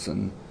hotels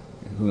and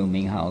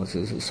rooming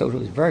houses. So it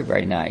was very,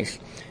 very nice.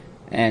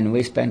 And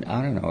we spent,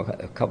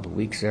 a couple of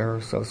weeks there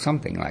or so,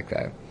 something like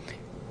that.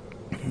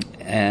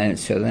 And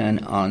so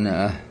then on,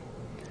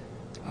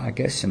 I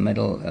guess the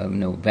middle of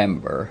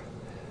November,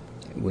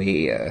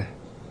 we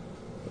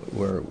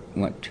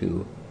went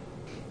to,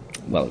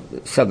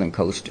 the southern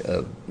coast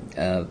of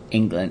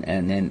England,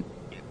 and then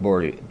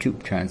boarded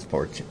troop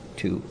transports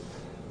to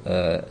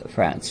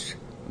France.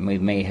 We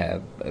may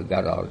have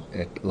got out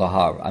at Le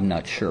Havre, I'm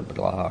not sure, but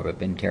Le Havre had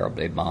been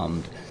terribly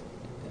bombed.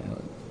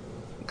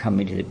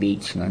 Coming to the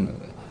beach and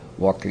then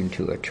walking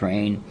to a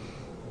train,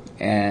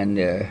 and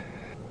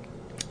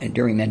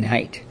during the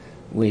night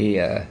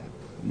we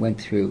went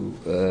through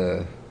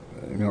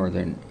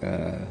northern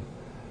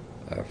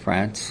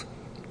France,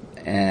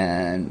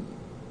 and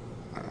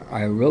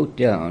I wrote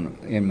down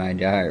in my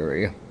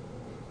diary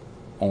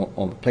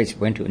all the places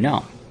we went to.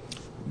 Now,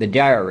 the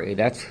diary,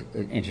 that's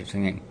an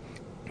interesting thing.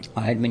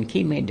 I had been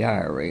keeping a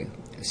diary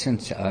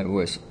since I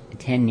was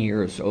 10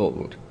 years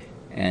old.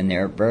 And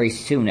there, very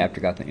soon after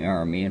I got in the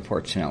Army in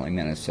Fort Snelling,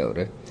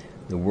 Minnesota,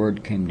 the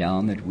word came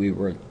down that we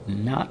were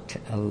not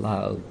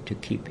allowed to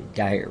keep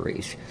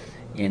diaries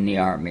in the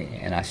Army.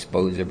 And I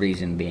suppose the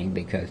reason being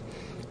because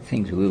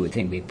things we would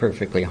think would be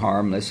perfectly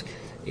harmless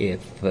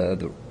if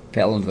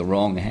fell into the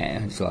wrong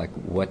hands, like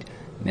what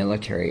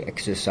military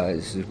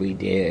exercises we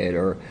did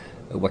or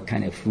what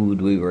kind of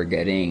food we were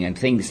getting and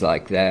things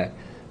like that,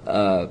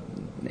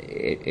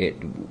 it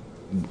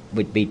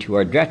would be to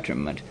our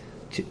detriment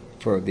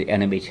for the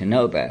enemy to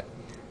know that.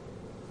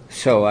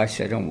 So I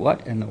said,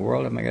 what in the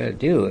world am I going to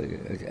do?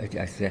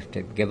 I have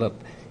to give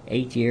up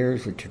 8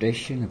 years of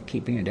tradition of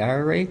keeping a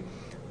diary?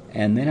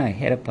 And then I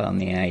hit upon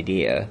the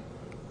idea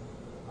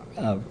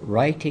of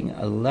writing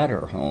a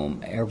letter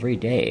home every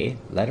day.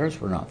 Letters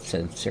were not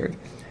censored.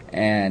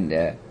 And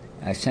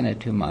I sent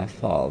it to my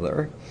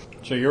father.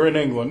 So you're in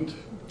England?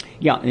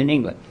 Yeah, in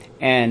England.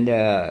 And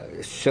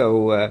and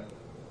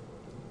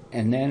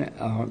then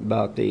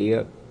about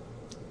the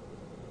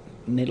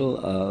middle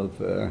of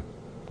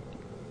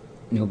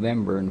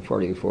November in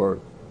 44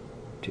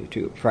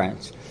 to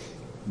France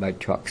by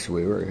trucks.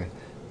 We were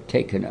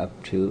taken up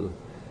to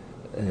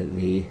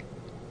the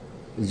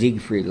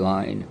Siegfried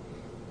Line.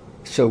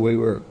 So we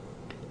were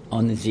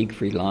on the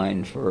Siegfried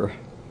Line for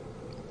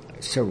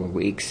several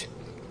weeks,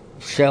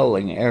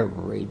 shelling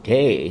every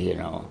day,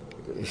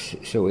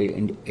 So we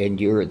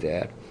endured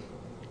that.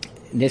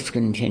 This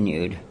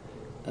continued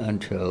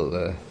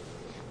until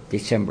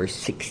December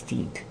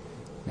 16th.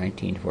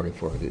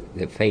 1944,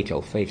 the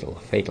fatal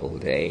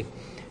day,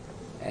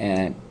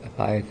 and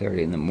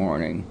 5:30 in the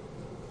morning,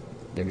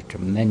 there was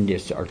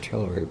tremendous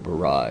artillery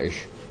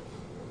barrage,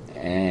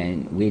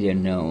 and we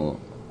didn't know.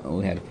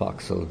 We had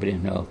foxholes. We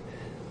didn't know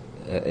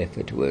if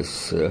it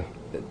was the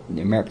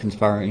Americans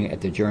firing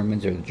at the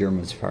Germans or the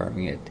Germans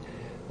firing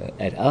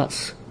at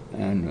us.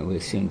 And we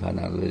soon found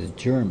out it was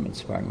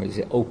Germans firing. It was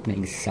the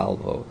opening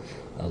salvo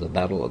of the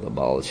Battle of the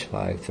Bulge,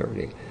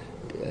 5:30,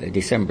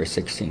 December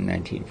 16,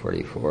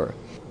 1944.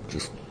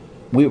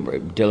 We were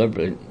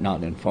deliberately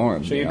not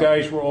informed. So you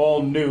guys were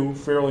all new,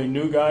 fairly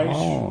new guys?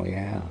 Oh,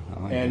 yeah.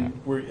 And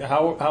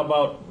how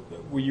about,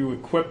 were you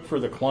equipped for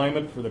the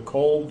climate, for the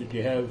cold? Did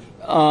you have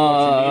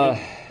what you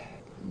needed?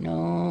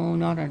 No,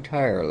 not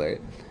entirely.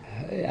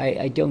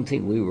 I don't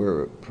think we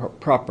were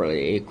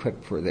properly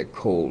equipped for the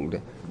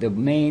cold. The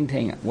main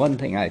thing, one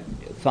thing I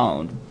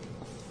found,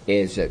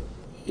 is that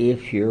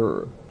if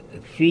your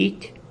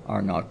feet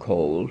are not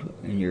cold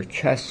and your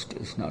chest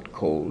is not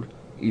cold,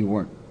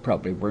 you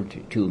probably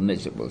weren't too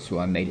miserable. So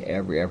I made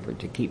every effort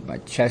to keep my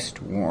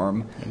chest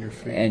warm and your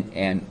feet.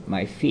 And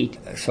my feet.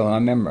 So I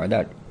remember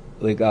that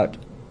we got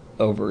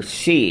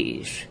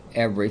overseas,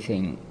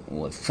 everything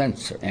was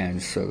censored.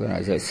 And so then,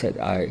 as I said,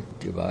 I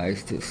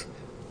devised this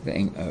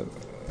thing of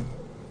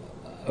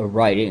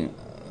writing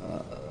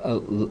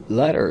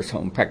letters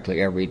home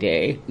practically every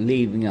day,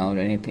 leaving out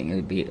anything that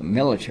would be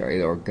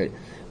military or good.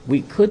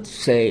 We could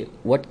say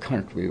what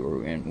country we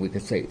were in. We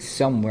could say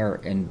somewhere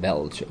in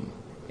Belgium.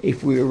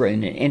 If we were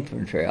in an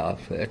infantry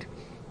outfit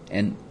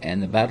and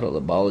the Battle of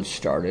the Bulge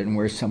started and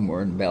we're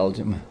somewhere in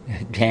Belgium,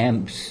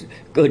 damn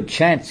good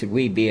chance that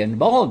we'd be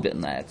involved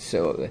in that.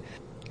 So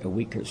a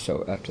week or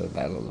so after the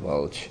Battle of the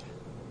Bulge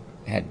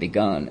had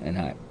begun, and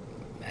I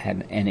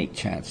hadn't any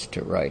chance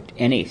to write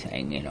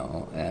anything,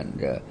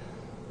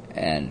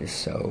 and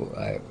so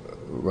I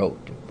wrote.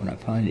 When I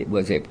finally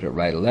was able to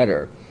write a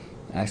letter,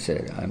 I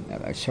said,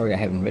 I'm sorry I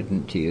haven't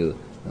written to you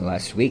the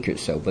last week or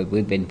so, but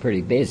we've been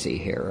pretty busy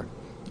here.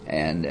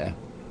 And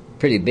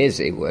pretty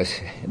busy was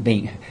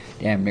being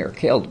damn near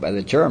killed by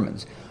the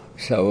Germans.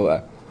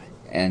 So,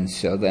 and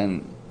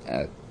then,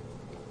 and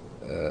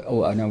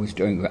I was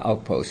doing the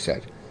outpost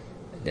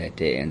that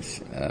day, and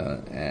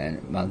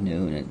about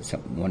noon, and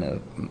one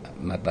of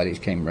my buddies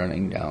came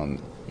running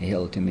down the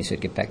hill to me,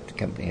 said, "Get back to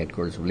company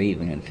headquarters, we're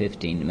leaving in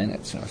 15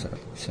 minutes." And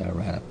so I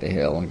ran up the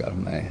hill and got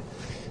my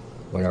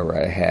whatever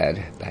I had,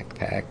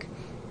 backpack,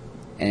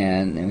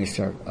 and then we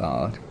started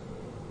out,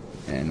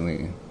 and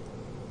we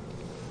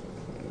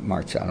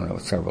marched, I don't know,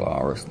 several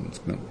hours, and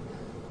spent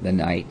the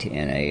night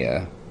in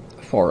a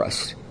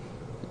forest.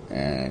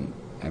 And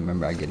I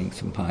remember getting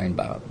some pine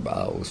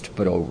boughs to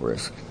put over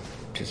us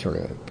to sort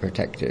of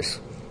protect us.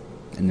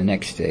 And the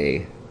next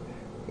day,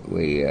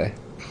 we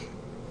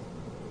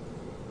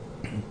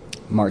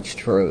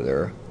marched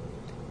further,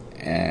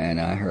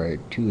 and I heard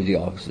two of the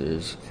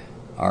officers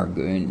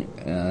arguing.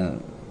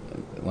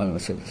 One of them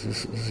said,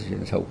 "This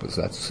is hopeless,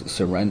 let's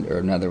surrender."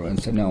 Another one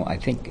said, "No, I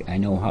think I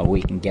know how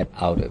we can get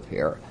out of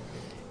here."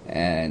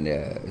 And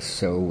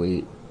so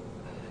we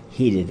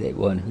heeded the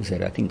one who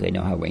said, "I think I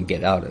know how we can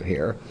get out of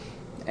here."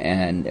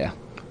 And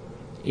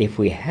if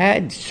we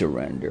had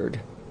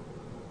surrendered,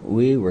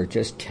 we were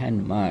just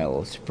 10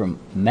 miles from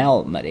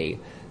Malmedy,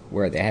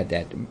 where they had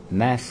that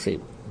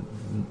massive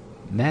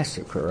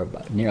massacre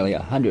of nearly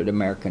 100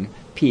 American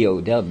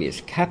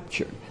POWs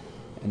captured.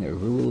 And the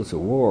rules of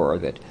war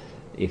that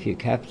if you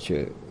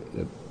capture,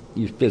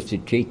 you're supposed to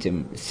treat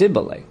them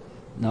civilly,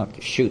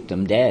 not shoot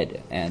them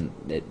dead, and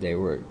they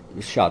were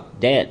shot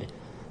dead.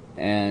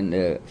 And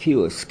a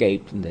few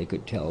escaped, and they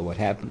could tell what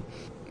happened.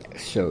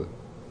 So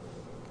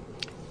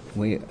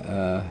we,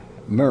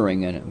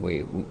 Meringen,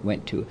 we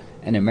went to,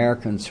 and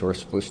Americans were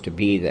supposed to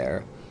be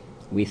there,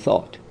 we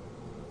thought.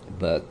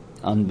 But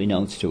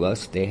unbeknownst to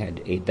us, they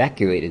had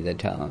evacuated the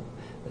town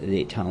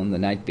the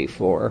night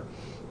before,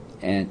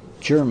 and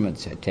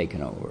Germans had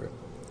taken over.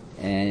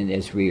 And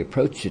as we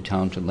approached the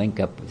town to link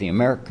up with the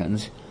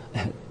Americans,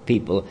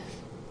 people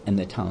in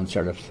the town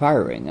started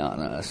firing on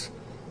us.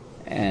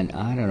 And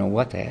I don't know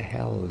what the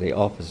hell the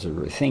officers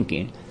were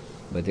thinking,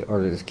 but they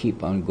ordered us to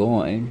keep on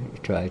going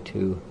to try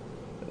to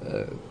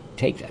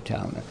take that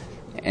town.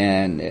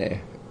 And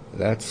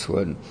that's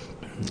when,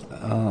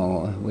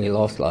 we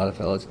lost a lot of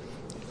fellas.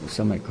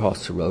 Somebody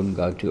crossed the road and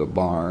got to a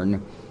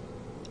barn,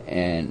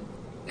 and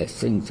as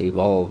things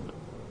evolved,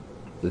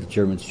 the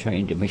Germans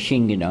trained a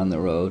machine gun on the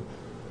road,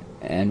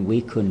 and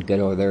we couldn't get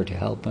over there to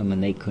help them,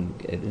 and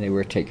they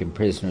were taken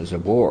prisoners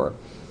of war.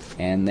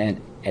 And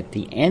then at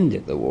the end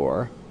of the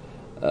war,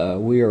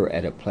 we were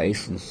at a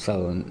place in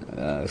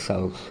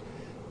southeast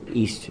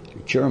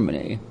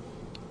Germany,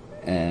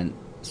 and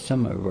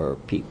some of our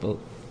people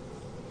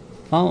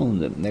found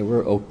them. They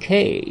were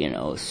okay,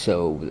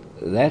 so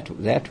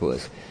that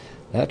was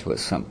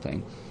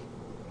something.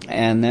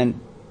 And then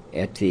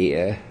at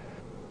the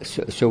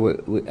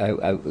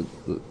I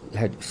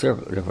had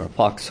several different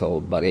foxhole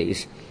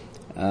buddies.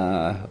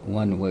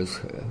 One was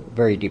a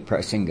very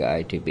depressing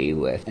guy to be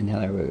with, and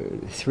there were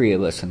three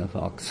of us in a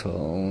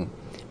foxhole.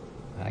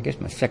 I guess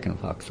my second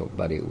foxhole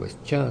buddy was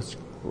just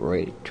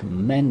great,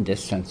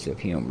 tremendous sense of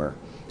humor,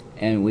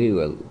 and we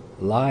would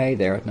lie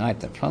there at night,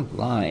 the front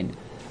line,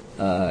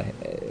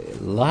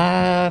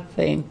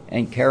 laughing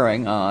and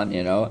carrying on,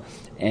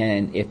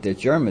 And if the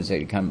Germans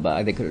had come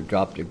by, they could have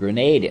dropped a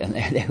grenade in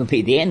there. That would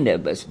be the end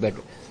of us. But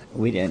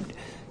we didn't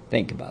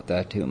think about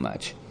that too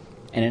much.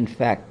 And in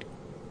fact,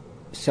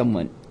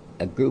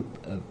 a group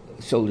of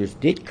soldiers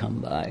did come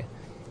by,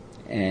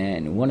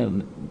 and one of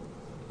them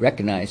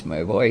recognized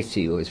my voice.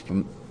 He was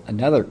from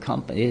another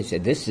company. He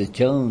said, "This is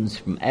Jones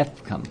from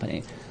F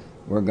Company.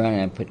 We're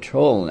going to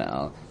patrol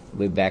now.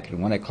 We'll be back at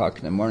 1 o'clock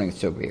in the morning,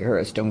 so if you hear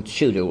us, don't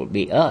shoot. It will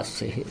be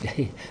us."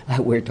 We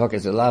were talking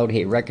so loud,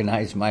 he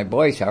recognized my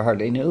voice. I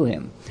hardly knew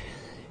him.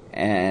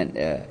 And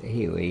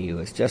he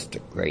was just a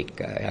great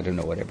guy. I don't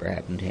know whatever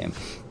happened to him.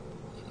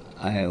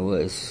 I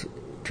was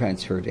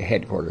transferred to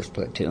headquarters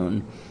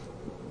platoon,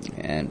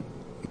 and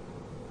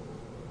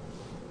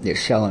the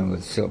shelling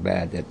was so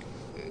bad that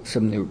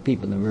some of the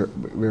people in the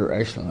rear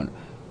echelon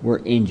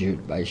were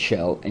injured by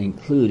shell,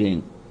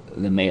 including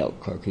the mail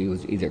clerk. He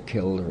was either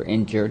killed or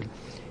injured,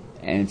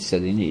 and so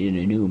they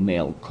needed a new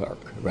mail clerk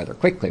rather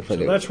quickly.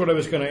 That's what I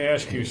was going to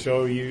ask you.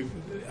 So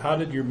how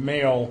did your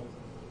mail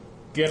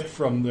get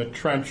from the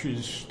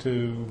trenches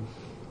to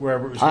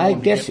wherever it was going? I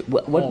guess I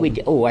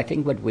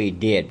think what we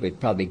did, we'd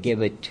probably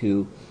give it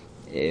to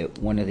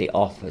one of the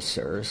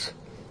officers,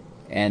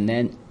 and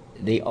then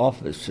the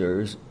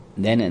officers,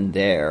 then and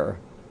there,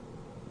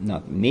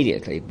 not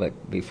immediately,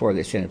 but before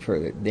they sent it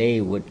further, they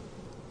would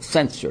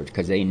censor it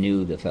because they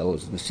knew the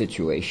fellows in the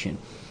situation.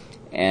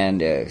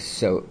 And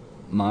so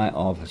my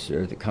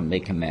officer, the company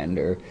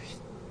commander,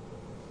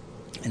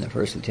 and the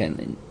first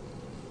lieutenant,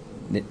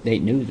 they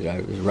knew that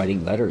I was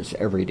writing letters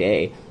every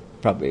day,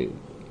 probably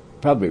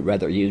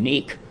rather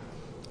unique.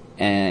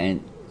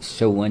 And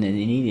so when they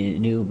needed a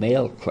new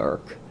mail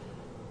clerk,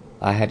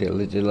 I had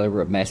to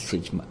deliver a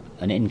message,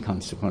 an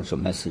inconsequential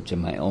message of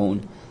my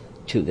own,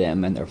 to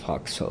them in their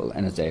foxhole.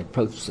 And as I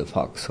approached the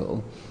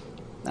foxhole,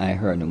 I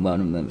heard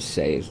one of them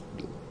say,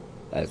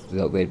 as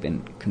though they'd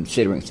been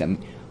considering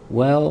something,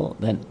 "Well,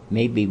 then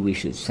maybe we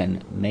should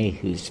send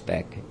Mayhews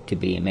back to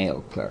be a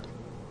mail clerk."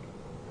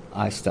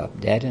 I stopped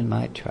dead in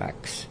my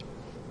tracks.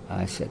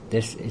 I said,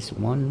 "This is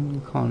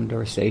one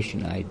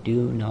conversation I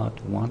do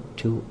not want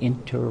to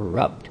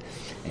interrupt."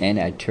 And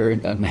I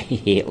turned on my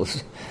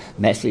heels,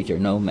 message or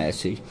no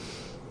message.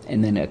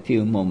 And then a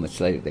few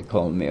moments later, they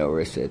called me over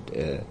and said,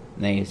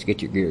 "Mayhews,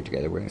 get your gear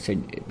together. We're going to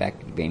send you back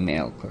to being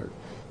mail clerk."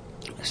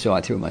 So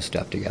I threw my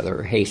stuff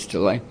together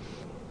hastily.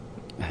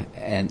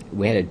 And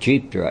we had a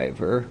Jeep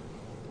driver,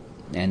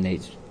 and they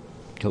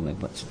told me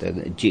what's the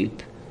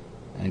Jeep.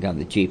 I got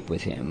the Jeep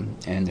with him,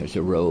 and there's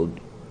a road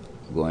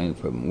going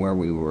from where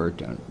we were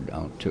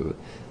down to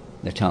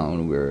the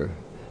town where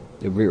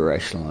the rear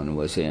echelon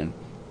was in.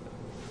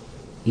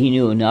 He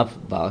knew enough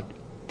about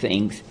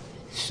things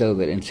so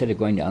that instead of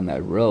going down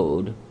that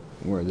road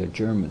where the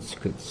Germans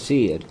could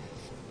see it,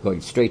 going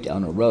straight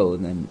down a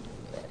road and then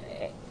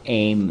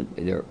aim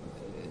their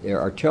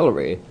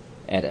artillery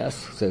at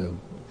us, so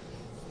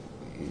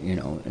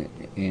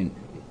in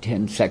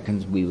 10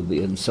 seconds we would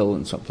be in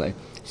someplace.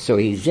 So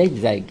he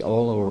zigzagged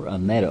all over a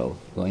meadow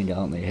going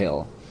down the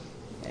hill,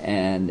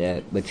 and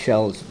with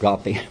shells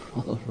dropping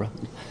all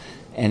around.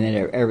 And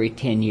then every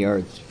 10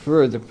 yards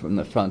further from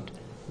the front,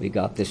 we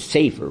got, the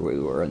safer we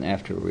were. And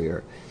after we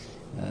were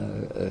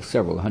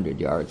several hundred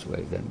yards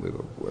away, then we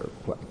were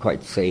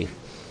quite safe.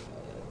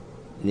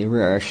 The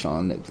rear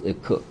echelon, the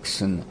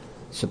cooks and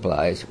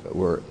supplies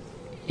were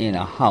in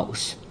a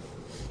house.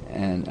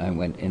 And I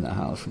went in the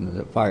house, and there's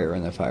a fire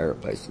in the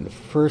fireplace. And the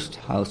first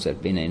house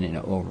I'd been in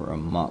over a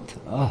month.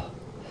 Oh,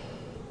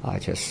 I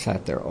just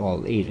sat there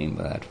all evening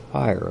by that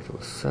fire. It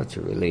was such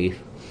a relief.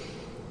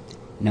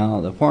 Now,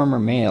 the former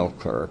mail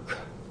clerk,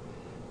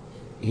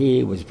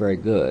 he was very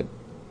good,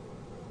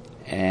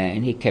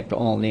 and he kept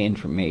all the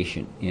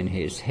information in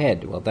his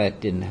head. Well,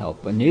 that didn't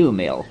help a new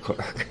mail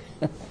clerk.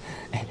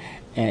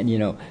 And,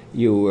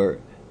 you were,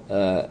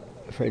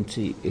 for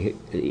instance,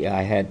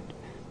 I had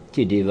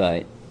to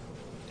divide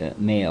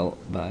mail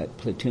by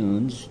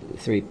platoons,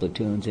 3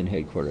 platoons in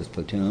headquarters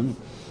platoon,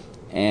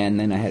 and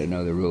then I had to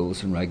know the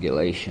rules and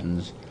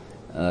regulations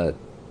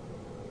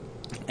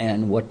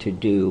and what to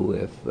do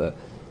if a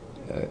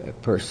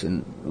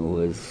person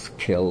was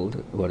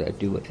killed, what I'd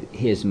do with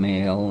his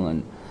mail,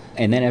 and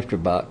then after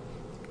about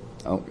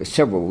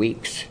several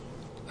weeks,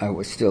 I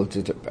was still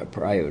just a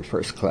private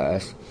first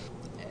class,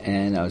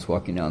 and I was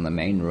walking down the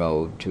main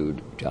road to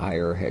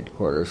higher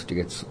headquarters to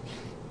get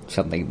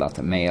something about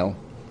the mail.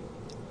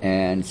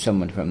 And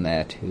someone from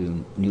that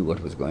who knew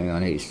what was going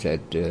on, he said,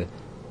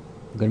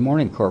 "Good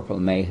morning, Corporal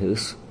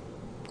Mayhews."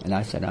 And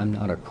I said, "I'm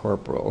not a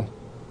corporal."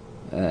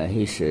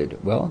 He said,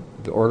 "Well,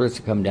 the orders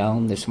have come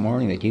down this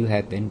morning that you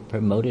have been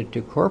promoted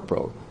to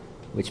corporal,"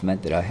 which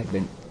meant that I had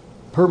been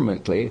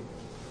permanently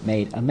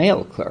made a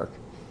mail clerk.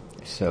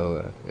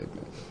 So,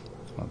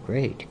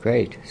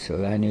 great.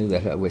 So I knew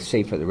that I was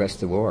safe for the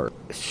rest of the war.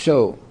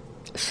 So,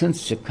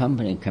 since the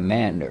company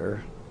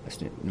commander,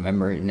 I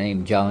remember his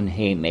name, John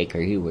Haymaker.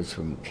 He was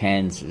from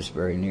Kansas,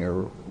 very near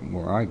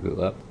where I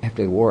grew up.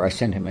 After the war, I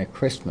sent him a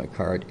Christmas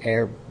card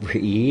every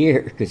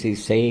year because he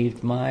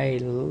saved my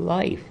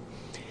life.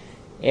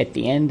 At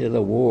the end of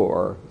the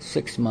war,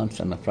 6 months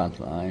on the front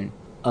line,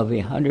 of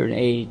the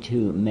 180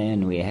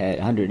 men we had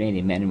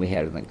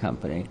in the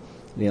company,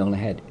 we only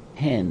had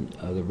 10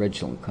 of the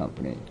original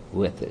company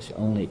with us,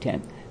 only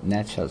 10. And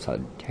that shows how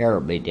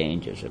terribly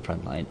dangerous a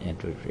frontline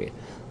infantry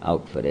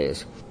outfit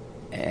is.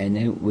 And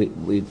then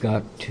we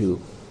got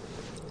to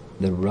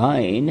the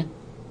Rhine,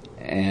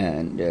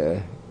 and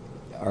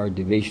our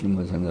division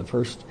was in the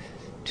first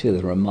to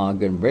the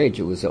Remagen Bridge.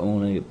 It was the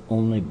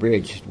only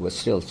bridge that was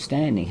still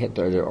standing.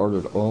 Hitler had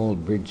ordered all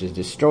bridges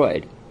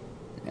destroyed,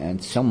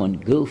 and someone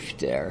goofed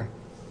there.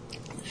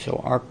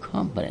 So our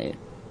company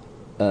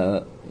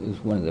was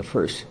one of the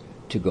first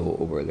to go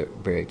over the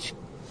bridge.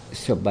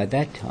 So by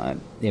that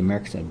time, the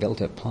Americans had built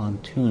a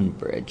pontoon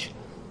bridge,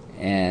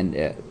 and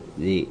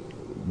the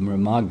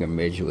Remagen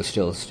Bridge was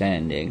still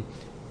standing.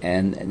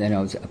 And then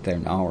I was up there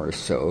an hour or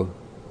so,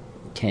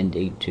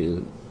 tending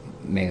to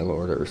mail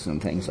orders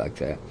and things like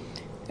that.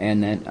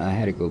 And then I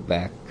had to go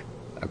back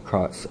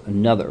across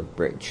another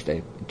bridge,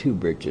 two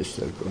bridges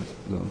that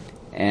go.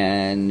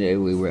 And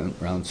we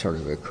went around sort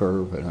of a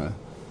curve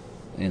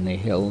in the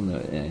hill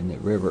and the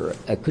river.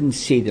 I couldn't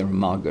see the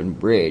Remagen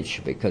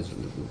Bridge because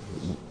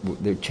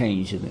of the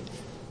change in the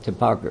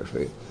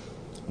topography.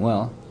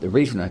 Well, the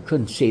reason I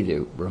couldn't see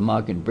the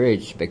Remagen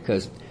Bridge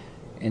because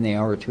in the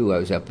hour or two I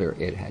was up there,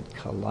 it had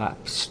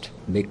collapsed.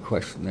 The big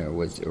question there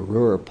was the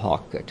Ruhr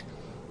Pocket,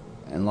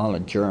 and a lot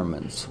of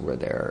Germans were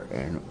there,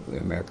 and the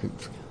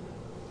Americans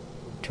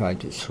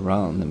tried to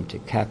surround them to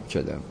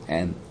capture them,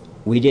 and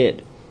we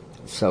did.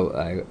 So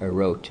I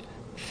wrote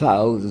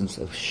thousands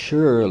of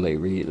surely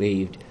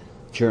relieved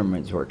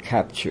Germans were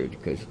captured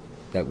because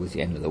that was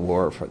the end of the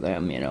war for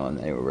them, and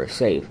they were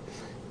safe.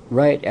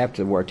 Right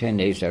after the war, 10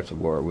 days after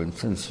the war, when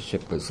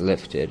censorship was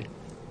lifted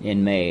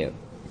in May of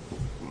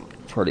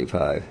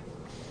 1945,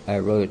 I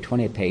wrote a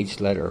 20-page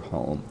letter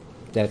home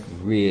that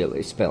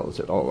really spells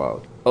it all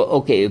out.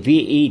 Okay,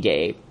 VE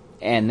Day,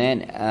 and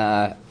then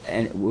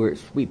and we're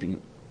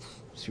sweeping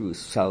through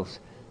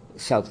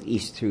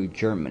southeast through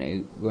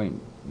Germany,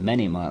 going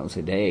many miles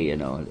a day.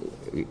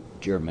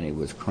 Germany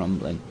was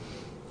crumbling,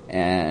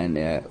 and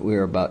we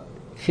were about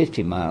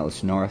 50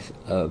 miles north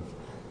of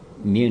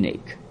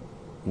Munich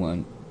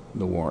when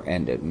the war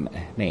ended,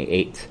 May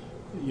 8th.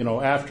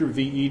 After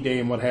VE Day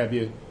and what have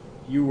you,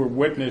 you were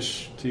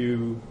witness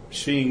to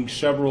seeing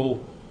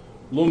several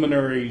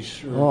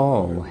luminaries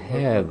or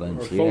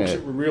folks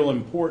that were real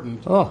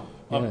important up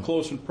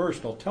close and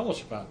personal. Tell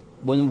us about it.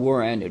 When the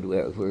war ended, we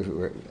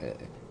were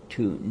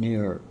too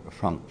near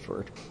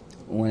Frankfurt.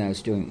 When I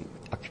was doing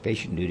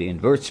occupation duty in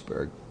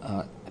Würzburg,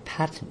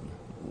 Patton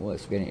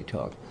was getting a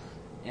talk,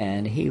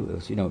 and he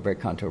was, very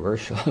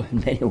controversial in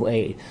many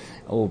ways,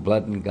 old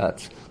blood and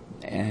guts.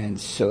 And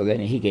so then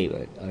he gave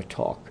a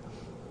talk,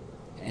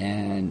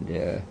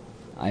 and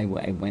I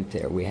went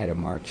there. We had a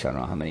march, I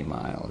don't know how many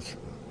miles.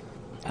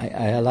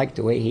 I liked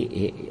the way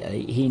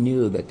he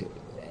knew that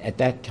at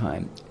that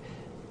time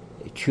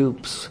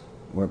troops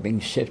were being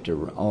shifted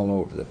all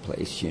over the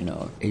place.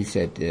 He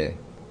said,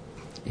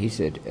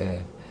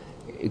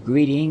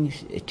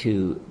 greetings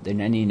to the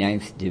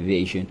 99th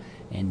Division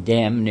and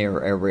damn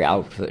near every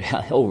outfit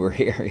over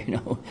here.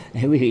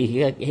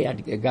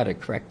 He got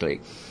it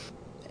correctly,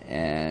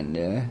 and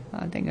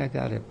I think I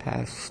got a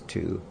pass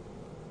to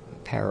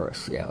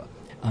Paris. Yeah.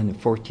 On the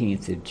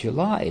 14th of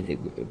July, the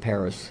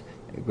Paris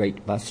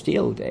Great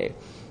Bastille Day.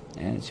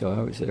 And so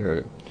I was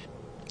there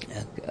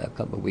a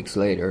couple of weeks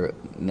later,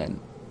 and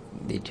then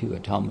the 2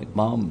 atomic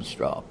bombs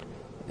dropped.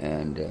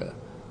 And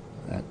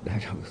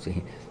that was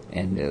the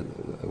end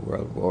of the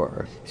World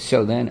War.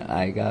 So then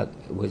I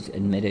was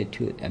admitted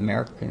to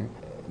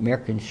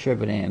American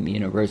Sheridan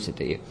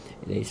University.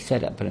 They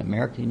set up an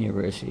American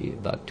university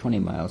about 20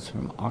 miles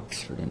from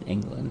Oxford in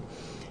England.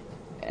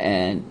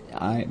 And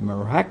I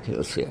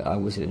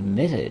was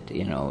admitted,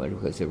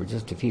 because there were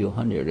just a few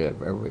hundred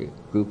of every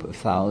group of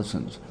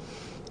thousands.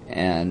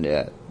 And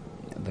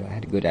but I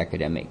had good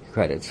academic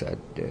credits at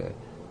a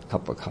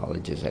couple of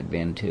colleges I'd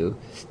been to.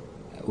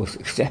 I was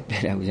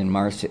accepted. I was in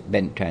Marseille,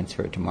 been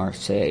transferred to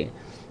Marseille.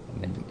 I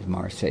went to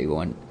Marseille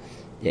one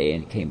day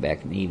and came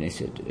back in the evening and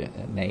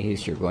said, Mayhew,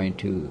 you're going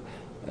to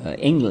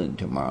England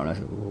tomorrow. And I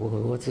said,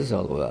 well, what's this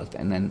all about?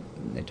 And then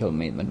they told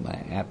me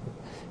my app.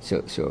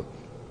 So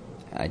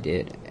I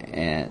did,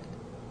 and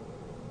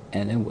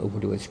then what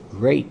was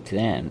great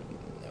then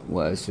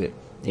was that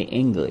the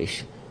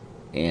English,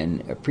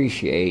 in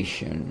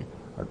appreciation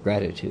or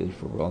gratitude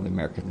for all the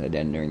Americans that had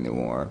done during the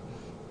war,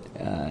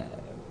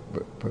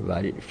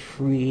 provided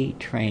free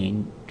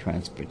train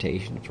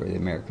transportation for the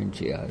American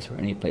GIs for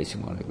any place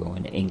they wanted to go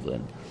in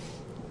England,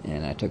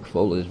 and I took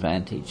full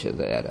advantage of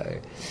that.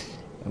 I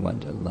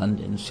went to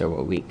London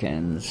several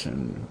weekends,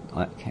 and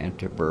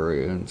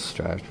Canterbury and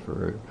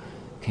Stratford,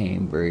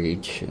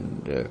 Cambridge,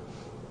 and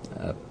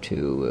up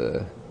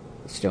to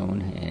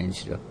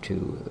Stonehenge, up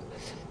to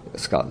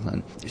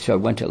Scotland. So I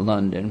went to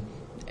London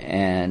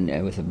and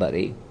with a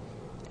buddy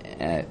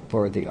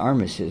for the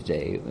Armistice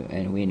Day,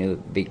 and we knew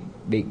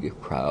big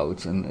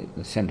crowds in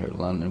the center of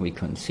London. We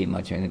couldn't see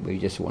much of anything. We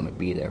just wanted to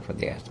be there for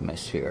the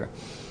atmosphere.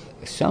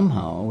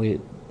 somehow we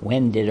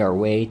wended our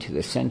way to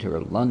the center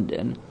of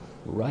London,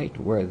 right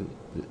where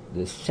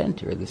the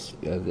center of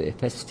the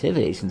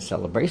festivities and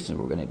celebrations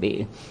were going to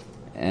be.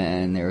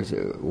 And there was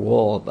a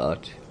wall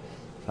about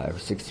 5 or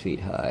 6 feet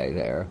high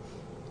there,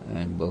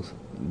 and both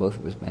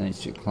of us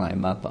managed to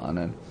climb up on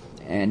it.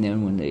 And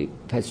then when the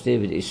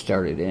festivities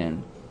started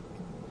in,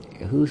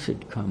 who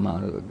should come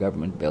out of the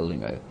government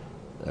building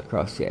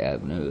across the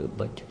avenue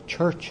but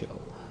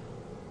Churchill?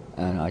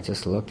 And I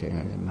just looked at him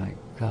and, my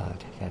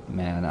God, that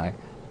man,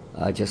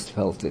 I just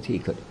felt that he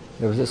could,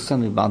 there was just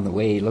something about the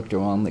way he looked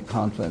around the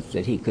conference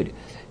that he could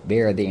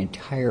bear the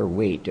entire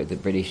weight of the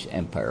British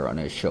Empire on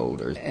his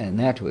shoulders. And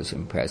that was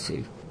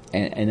impressive.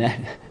 And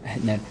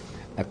then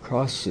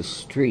across the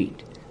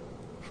street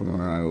from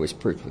where I was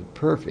perched with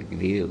perfect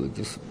view,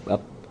 just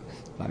up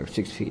 5 or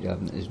 6 feet up,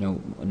 and there's no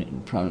one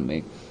in front of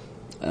me,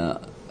 a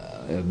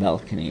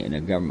balcony in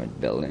a government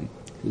building.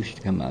 Who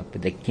should come up?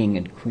 The King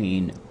and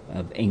Queen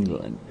of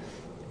England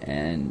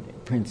and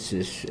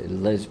Princess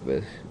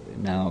Elizabeth,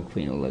 now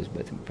Queen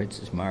Elizabeth, and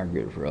Princess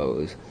Margaret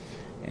Rose,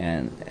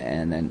 and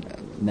then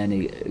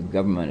many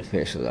government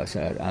officials. I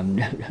said, I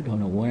don't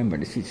know where I'm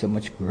going to see so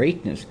much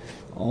greatness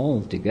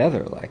all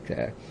together like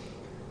that.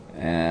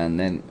 And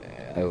then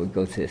I would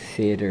go to the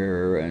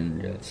theater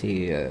and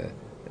see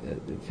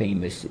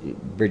famous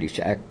British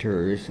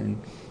actors,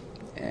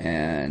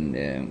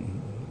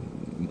 and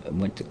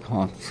went to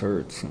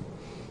concerts.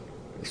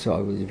 So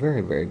I was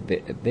very, very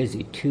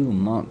busy. 2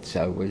 months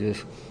I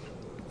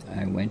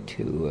went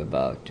to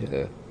about,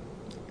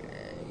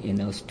 in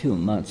those 2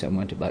 months I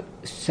went to about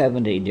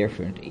 70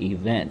 different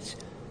events,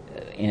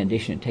 in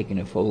addition to taking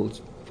a full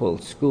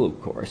school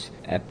course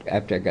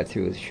after I got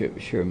through with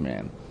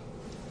Sherman.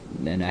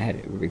 Then I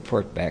had to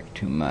report back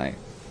to my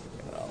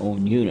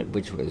own unit,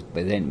 which was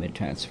by then been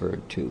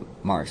transferred to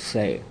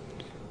Marseille.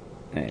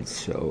 And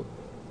so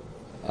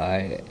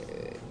I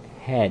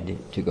had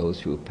to go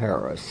through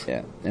Paris.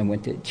 I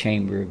went to the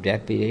Chamber of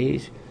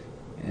Deputies,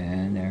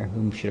 and there,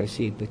 whom should I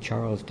see but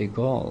Charles de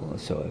Gaulle.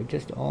 So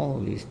just all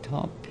of these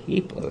top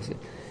people.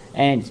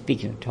 And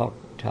speaking of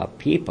top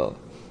people,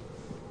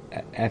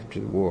 after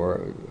the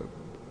war,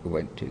 I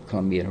went to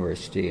Columbia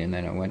University, and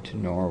then I went to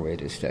Norway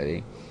to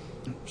study.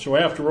 So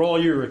after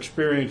all your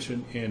experience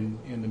in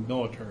the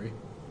military,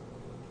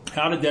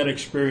 how did that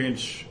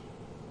experience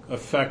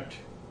affect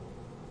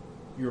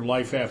your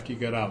life after you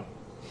got out?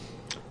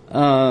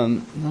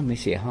 Let me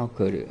see. How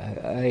could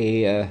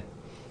I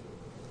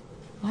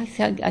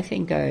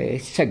think I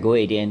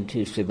segued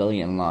into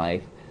civilian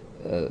life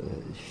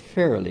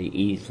fairly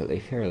easily,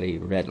 fairly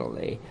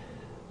readily.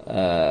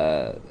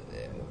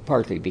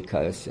 Partly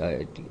because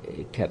I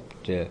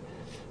kept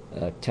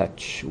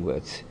touch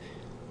with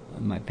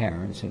my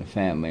parents and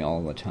family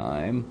all the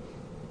time,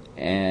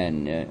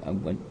 and I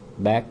went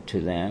back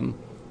to them,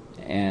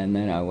 and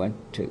then I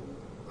went to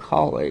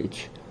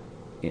college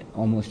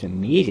almost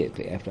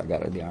immediately after I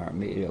got out of the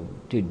Army,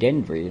 to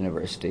Denver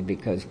University,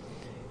 because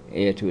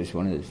it was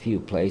one of the few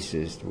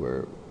places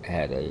where I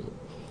had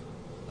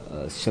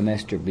a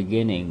semester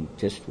beginning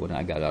just when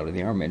I got out of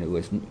the Army, and it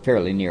was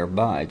fairly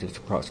nearby, just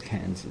across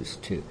Kansas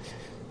too.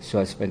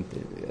 So I spent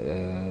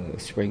the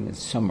spring and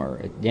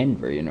summer at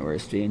Denver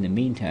University. In the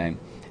meantime,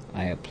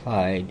 I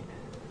applied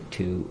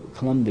to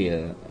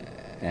Columbia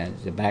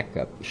as a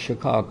backup,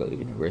 Chicago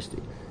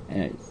University.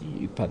 And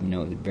you probably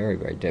know it's very,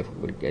 very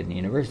difficult to get in the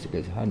university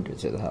because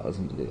hundreds of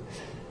thousands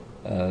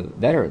of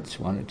veterans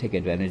want to take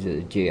advantage of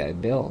the GI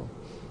Bill.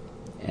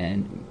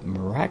 And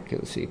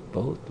miraculously,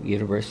 both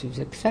universities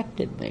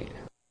accepted me.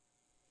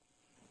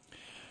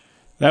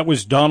 That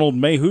was Donald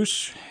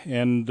Mayhus,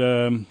 and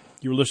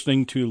you're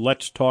listening to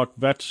Let's Talk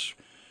Vets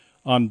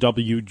on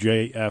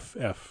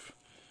WJFF.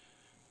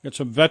 Got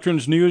some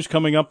veterans news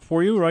coming up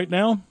for you right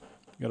now.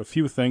 Got a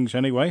few things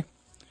anyway.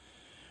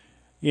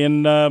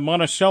 In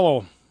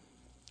Monticello,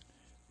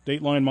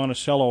 Dateline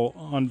Monticello,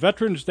 on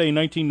Veterans Day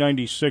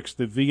 1996,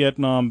 the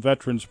Vietnam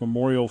Veterans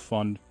Memorial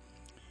Fund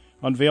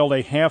unveiled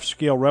a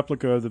half-scale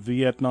replica of the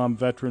Vietnam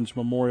Veterans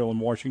Memorial in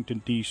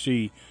Washington,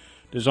 D.C.,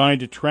 designed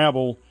to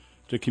travel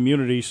to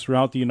communities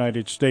throughout the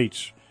United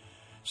States.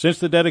 Since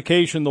the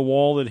dedication, the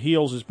wall that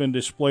heals has been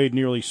displayed in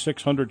nearly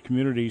 600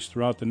 communities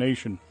throughout the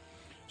nation,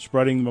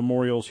 spreading the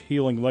memorial's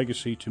healing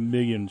legacy to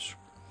millions.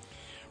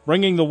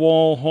 Bringing the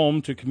wall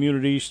home to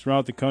communities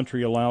throughout the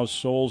country allows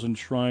souls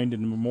enshrined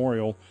in the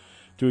memorial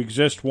to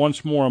exist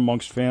once more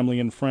amongst family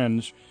and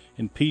friends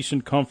in peace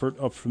and comfort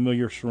of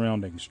familiar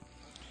surroundings.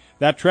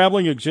 That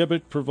traveling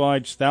exhibit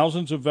provides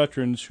thousands of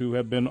veterans who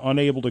have been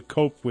unable to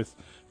cope with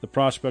the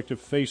prospect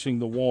of facing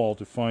the wall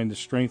to find the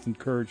strength and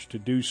courage to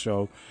do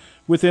so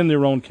within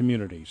their own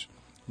communities,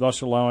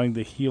 thus allowing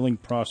the healing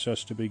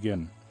process to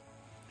begin.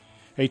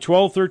 A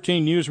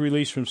 12/13 news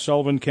release from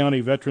Sullivan County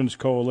Veterans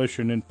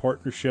Coalition in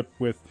partnership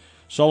with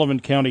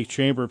Sullivan County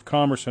Chamber of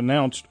Commerce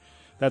announced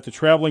that the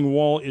traveling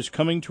wall is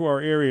coming to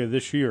our area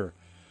this year.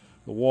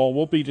 The wall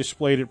will be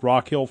displayed at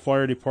Rock Hill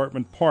Fire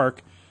Department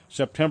Park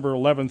September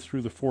 11th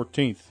through the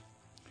 14th.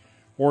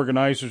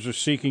 Organizers are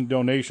seeking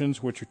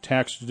donations, which are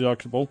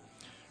tax-deductible,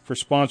 for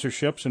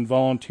sponsorships and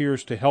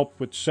volunteers to help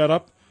with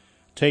setup,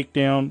 take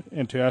down,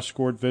 and to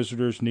escort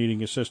visitors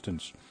needing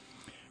assistance.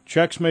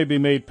 Checks may be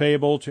made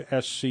payable to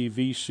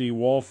SCVC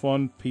Wall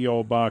Fund,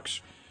 P.O.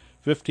 Box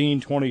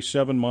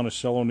 1527,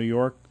 Monticello, New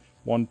York,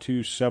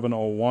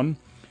 12701.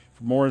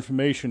 For more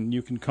information,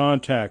 you can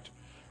contact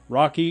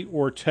Rocky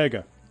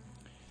Ortega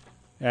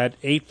at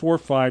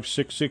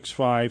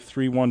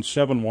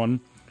 845-665-3171,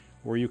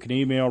 or you can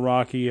email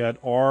Rocky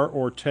at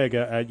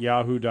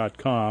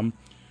rortega@yahoo.com,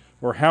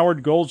 or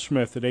Howard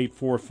Goldsmith at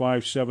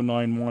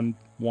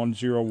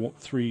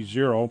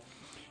 845-791-1030,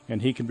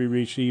 and he can be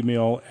reached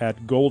email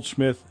at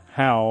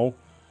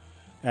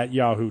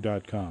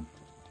goldsmithhow@yahoo.com.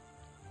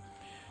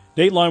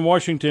 Dateline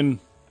Washington,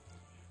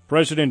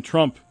 President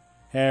Trump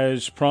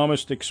has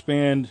promised to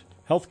expand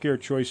health care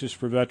choices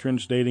for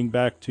veterans dating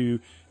back to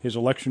his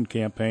election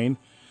campaign,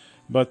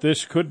 but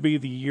this could be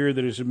the year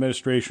that his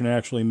administration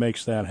actually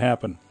makes that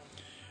happen.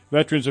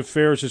 Veterans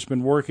Affairs has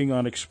been working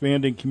on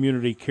expanding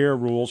community care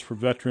rules for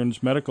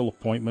veterans' medical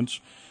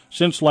appointments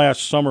since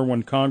last summer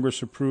when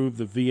Congress approved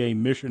the VA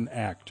Mission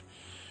Act.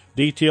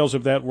 Details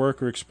of that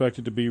work are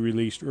expected to be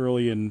released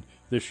early in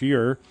this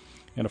year,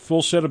 and a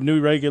full set of new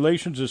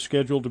regulations is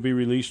scheduled to be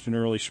released in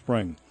early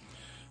spring.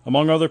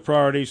 Among other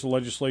priorities, the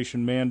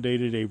legislation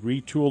mandated a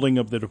retooling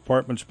of the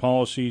department's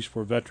policies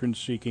for veterans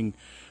seeking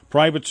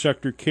private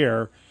sector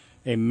care,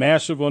 a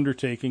massive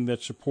undertaking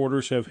that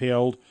supporters have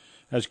hailed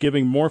as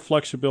giving more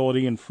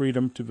flexibility and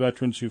freedom to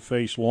veterans who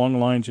face long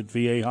lines at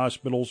VA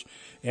hospitals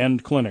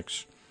and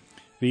clinics.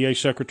 VA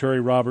Secretary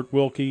Robert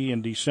Wilkie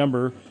in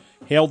December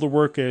hailed the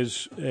work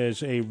as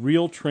a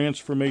real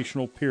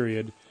transformational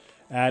period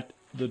at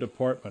the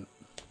department.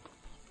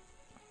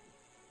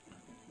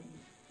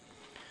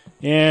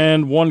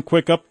 And one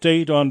quick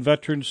update on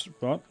veterans.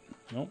 Well,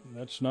 no,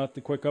 that's not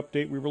the quick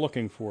update we were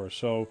looking for.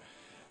 So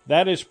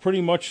that is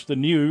pretty much the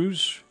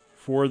news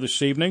for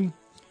this evening.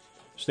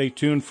 Stay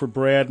tuned for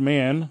Brad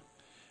Mann.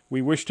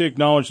 We wish to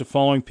acknowledge the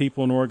following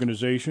people and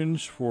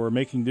organizations for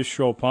making this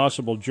show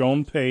possible: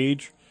 Joan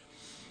Page,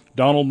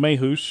 Donald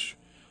Mayhus,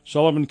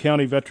 Sullivan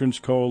County Veterans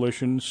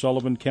Coalition,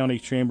 Sullivan County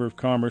Chamber of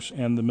Commerce,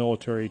 and the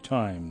Military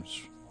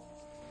Times.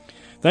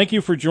 Thank you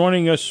for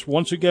joining us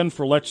once again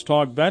for Let's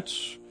Talk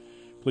Vets.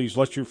 Please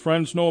let your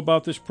friends know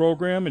about this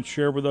program and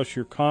share with us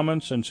your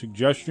comments and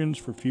suggestions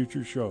for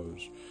future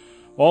shows.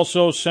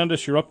 Also, send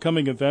us your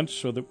upcoming events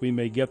so that we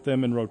may get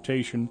them in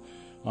rotation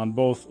on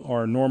both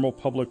our normal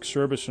public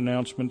service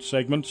announcement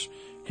segments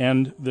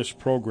and this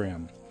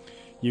program.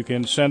 You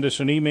can send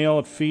us an email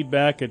at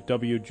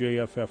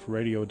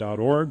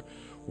feedback@wjffradio.org,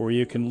 or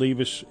you can leave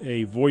us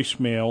a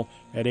voicemail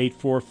at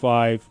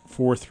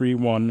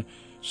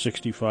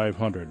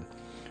 845-431-6500.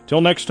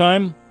 Till next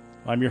time,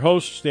 I'm your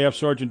host, Staff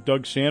Sergeant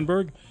Doug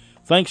Sandberg.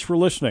 Thanks for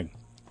listening,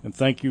 and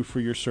thank you for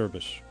your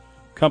service.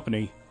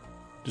 Company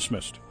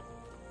dismissed.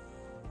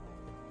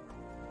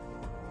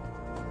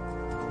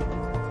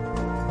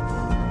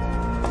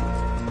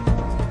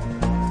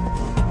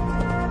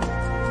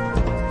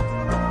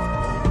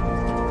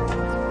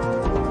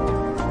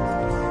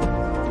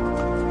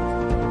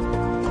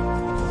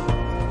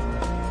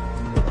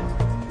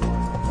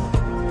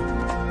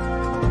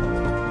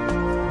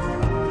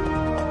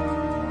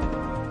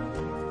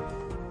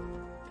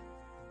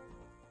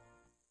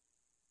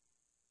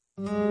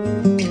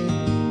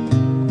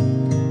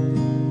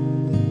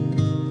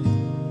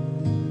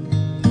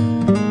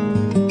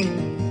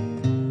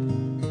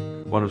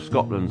 One of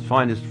Scotland's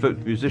finest folk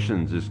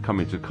musicians is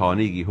coming to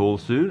Carnegie Hall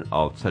soon.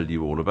 I'll tell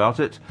you all about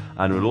it.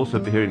 And we'll also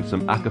be hearing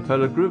some a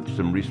cappella groups,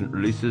 some recent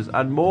releases,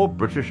 and more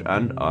British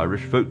and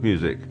Irish folk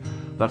music.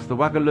 That's the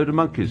Waggon Load of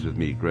Monkeys with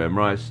me, Graham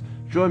Rice.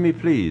 Join me,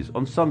 please,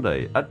 on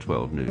Sunday at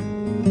 12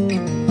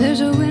 noon. There's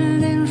a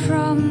wind in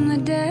from the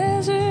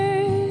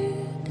desert.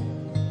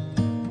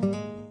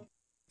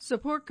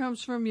 Support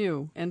comes from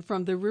you and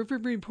from the River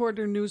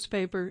Reporter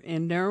newspaper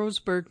in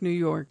Narrowsburg, New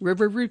York.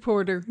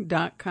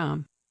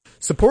 riverreporter.com.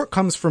 Support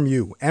comes from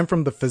you and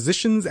from the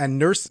physicians and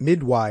nurse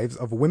midwives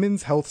of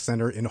Women's Health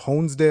Center in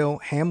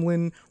Honesdale,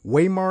 Hamlin,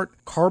 Waymart,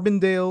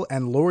 Carbondale,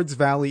 and Lords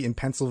Valley in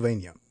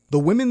Pennsylvania. The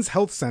Women's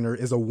Health Center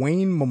is a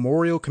Wayne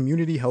Memorial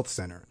Community Health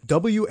Center.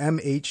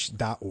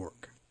 WMH.org.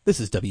 This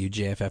is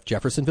WJFF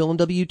Jeffersonville and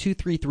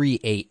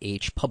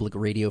W233AH Public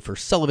Radio for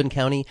Sullivan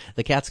County,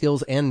 the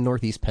Catskills, and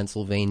Northeast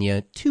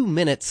Pennsylvania. 2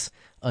 minutes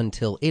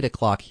until 8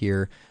 o'clock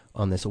here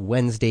on this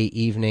Wednesday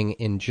evening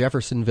in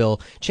Jeffersonville.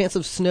 Chance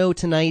of snow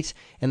tonight,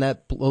 and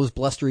those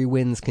blustery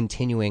winds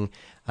continuing.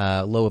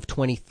 Low of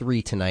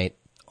 23 tonight.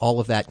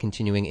 All of that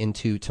continuing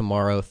into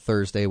tomorrow,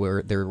 Thursday,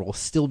 where there will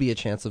still be a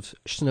chance of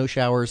snow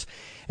showers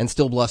and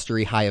still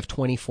blustery, high of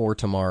 24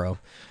 tomorrow.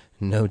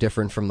 No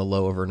different from the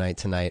low overnight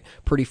tonight.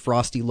 Pretty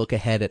frosty look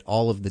ahead at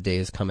all of the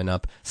days coming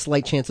up.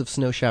 Slight chance of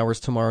snow showers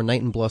tomorrow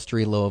night and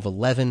blustery, low of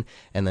 11,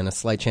 and then a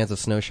slight chance of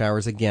snow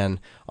showers again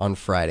on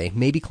Friday.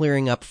 Maybe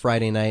clearing up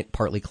Friday night,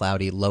 partly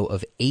cloudy, low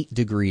of 8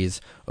 degrees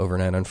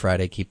overnight on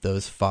Friday. Keep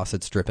those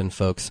faucets dripping,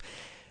 folks.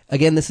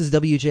 Again, this is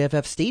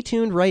WJFF. Stay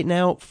tuned right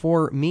now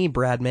for me,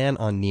 Brad Mann,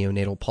 on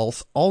Neonatal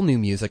Pulse. All new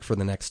music for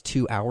the next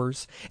 2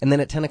 hours. And then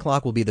at 10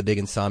 o'clock will be the Big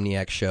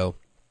Insomniac Show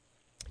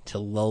to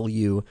lull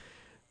you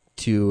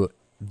to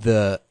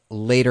the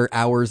later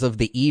hours of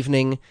the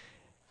evening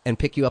and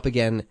pick you up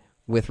again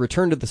with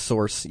Return to the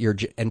Source, your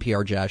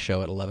NPR Jazz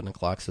show at 11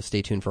 o'clock. So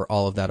stay tuned for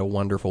all of that, a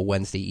wonderful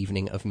Wednesday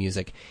evening of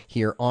music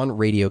here on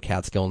Radio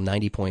Catskill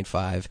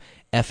 90.5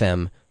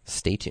 FM.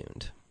 Stay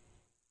tuned.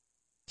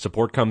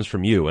 Support comes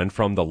from you and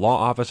from the Law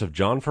Office of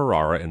John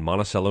Ferrara in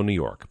Monticello, New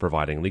York,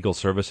 providing legal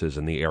services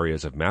in the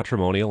areas of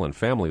matrimonial and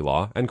family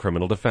law and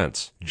criminal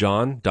defense.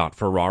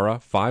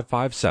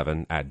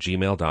 John.Ferrara557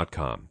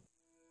 @gmail.com.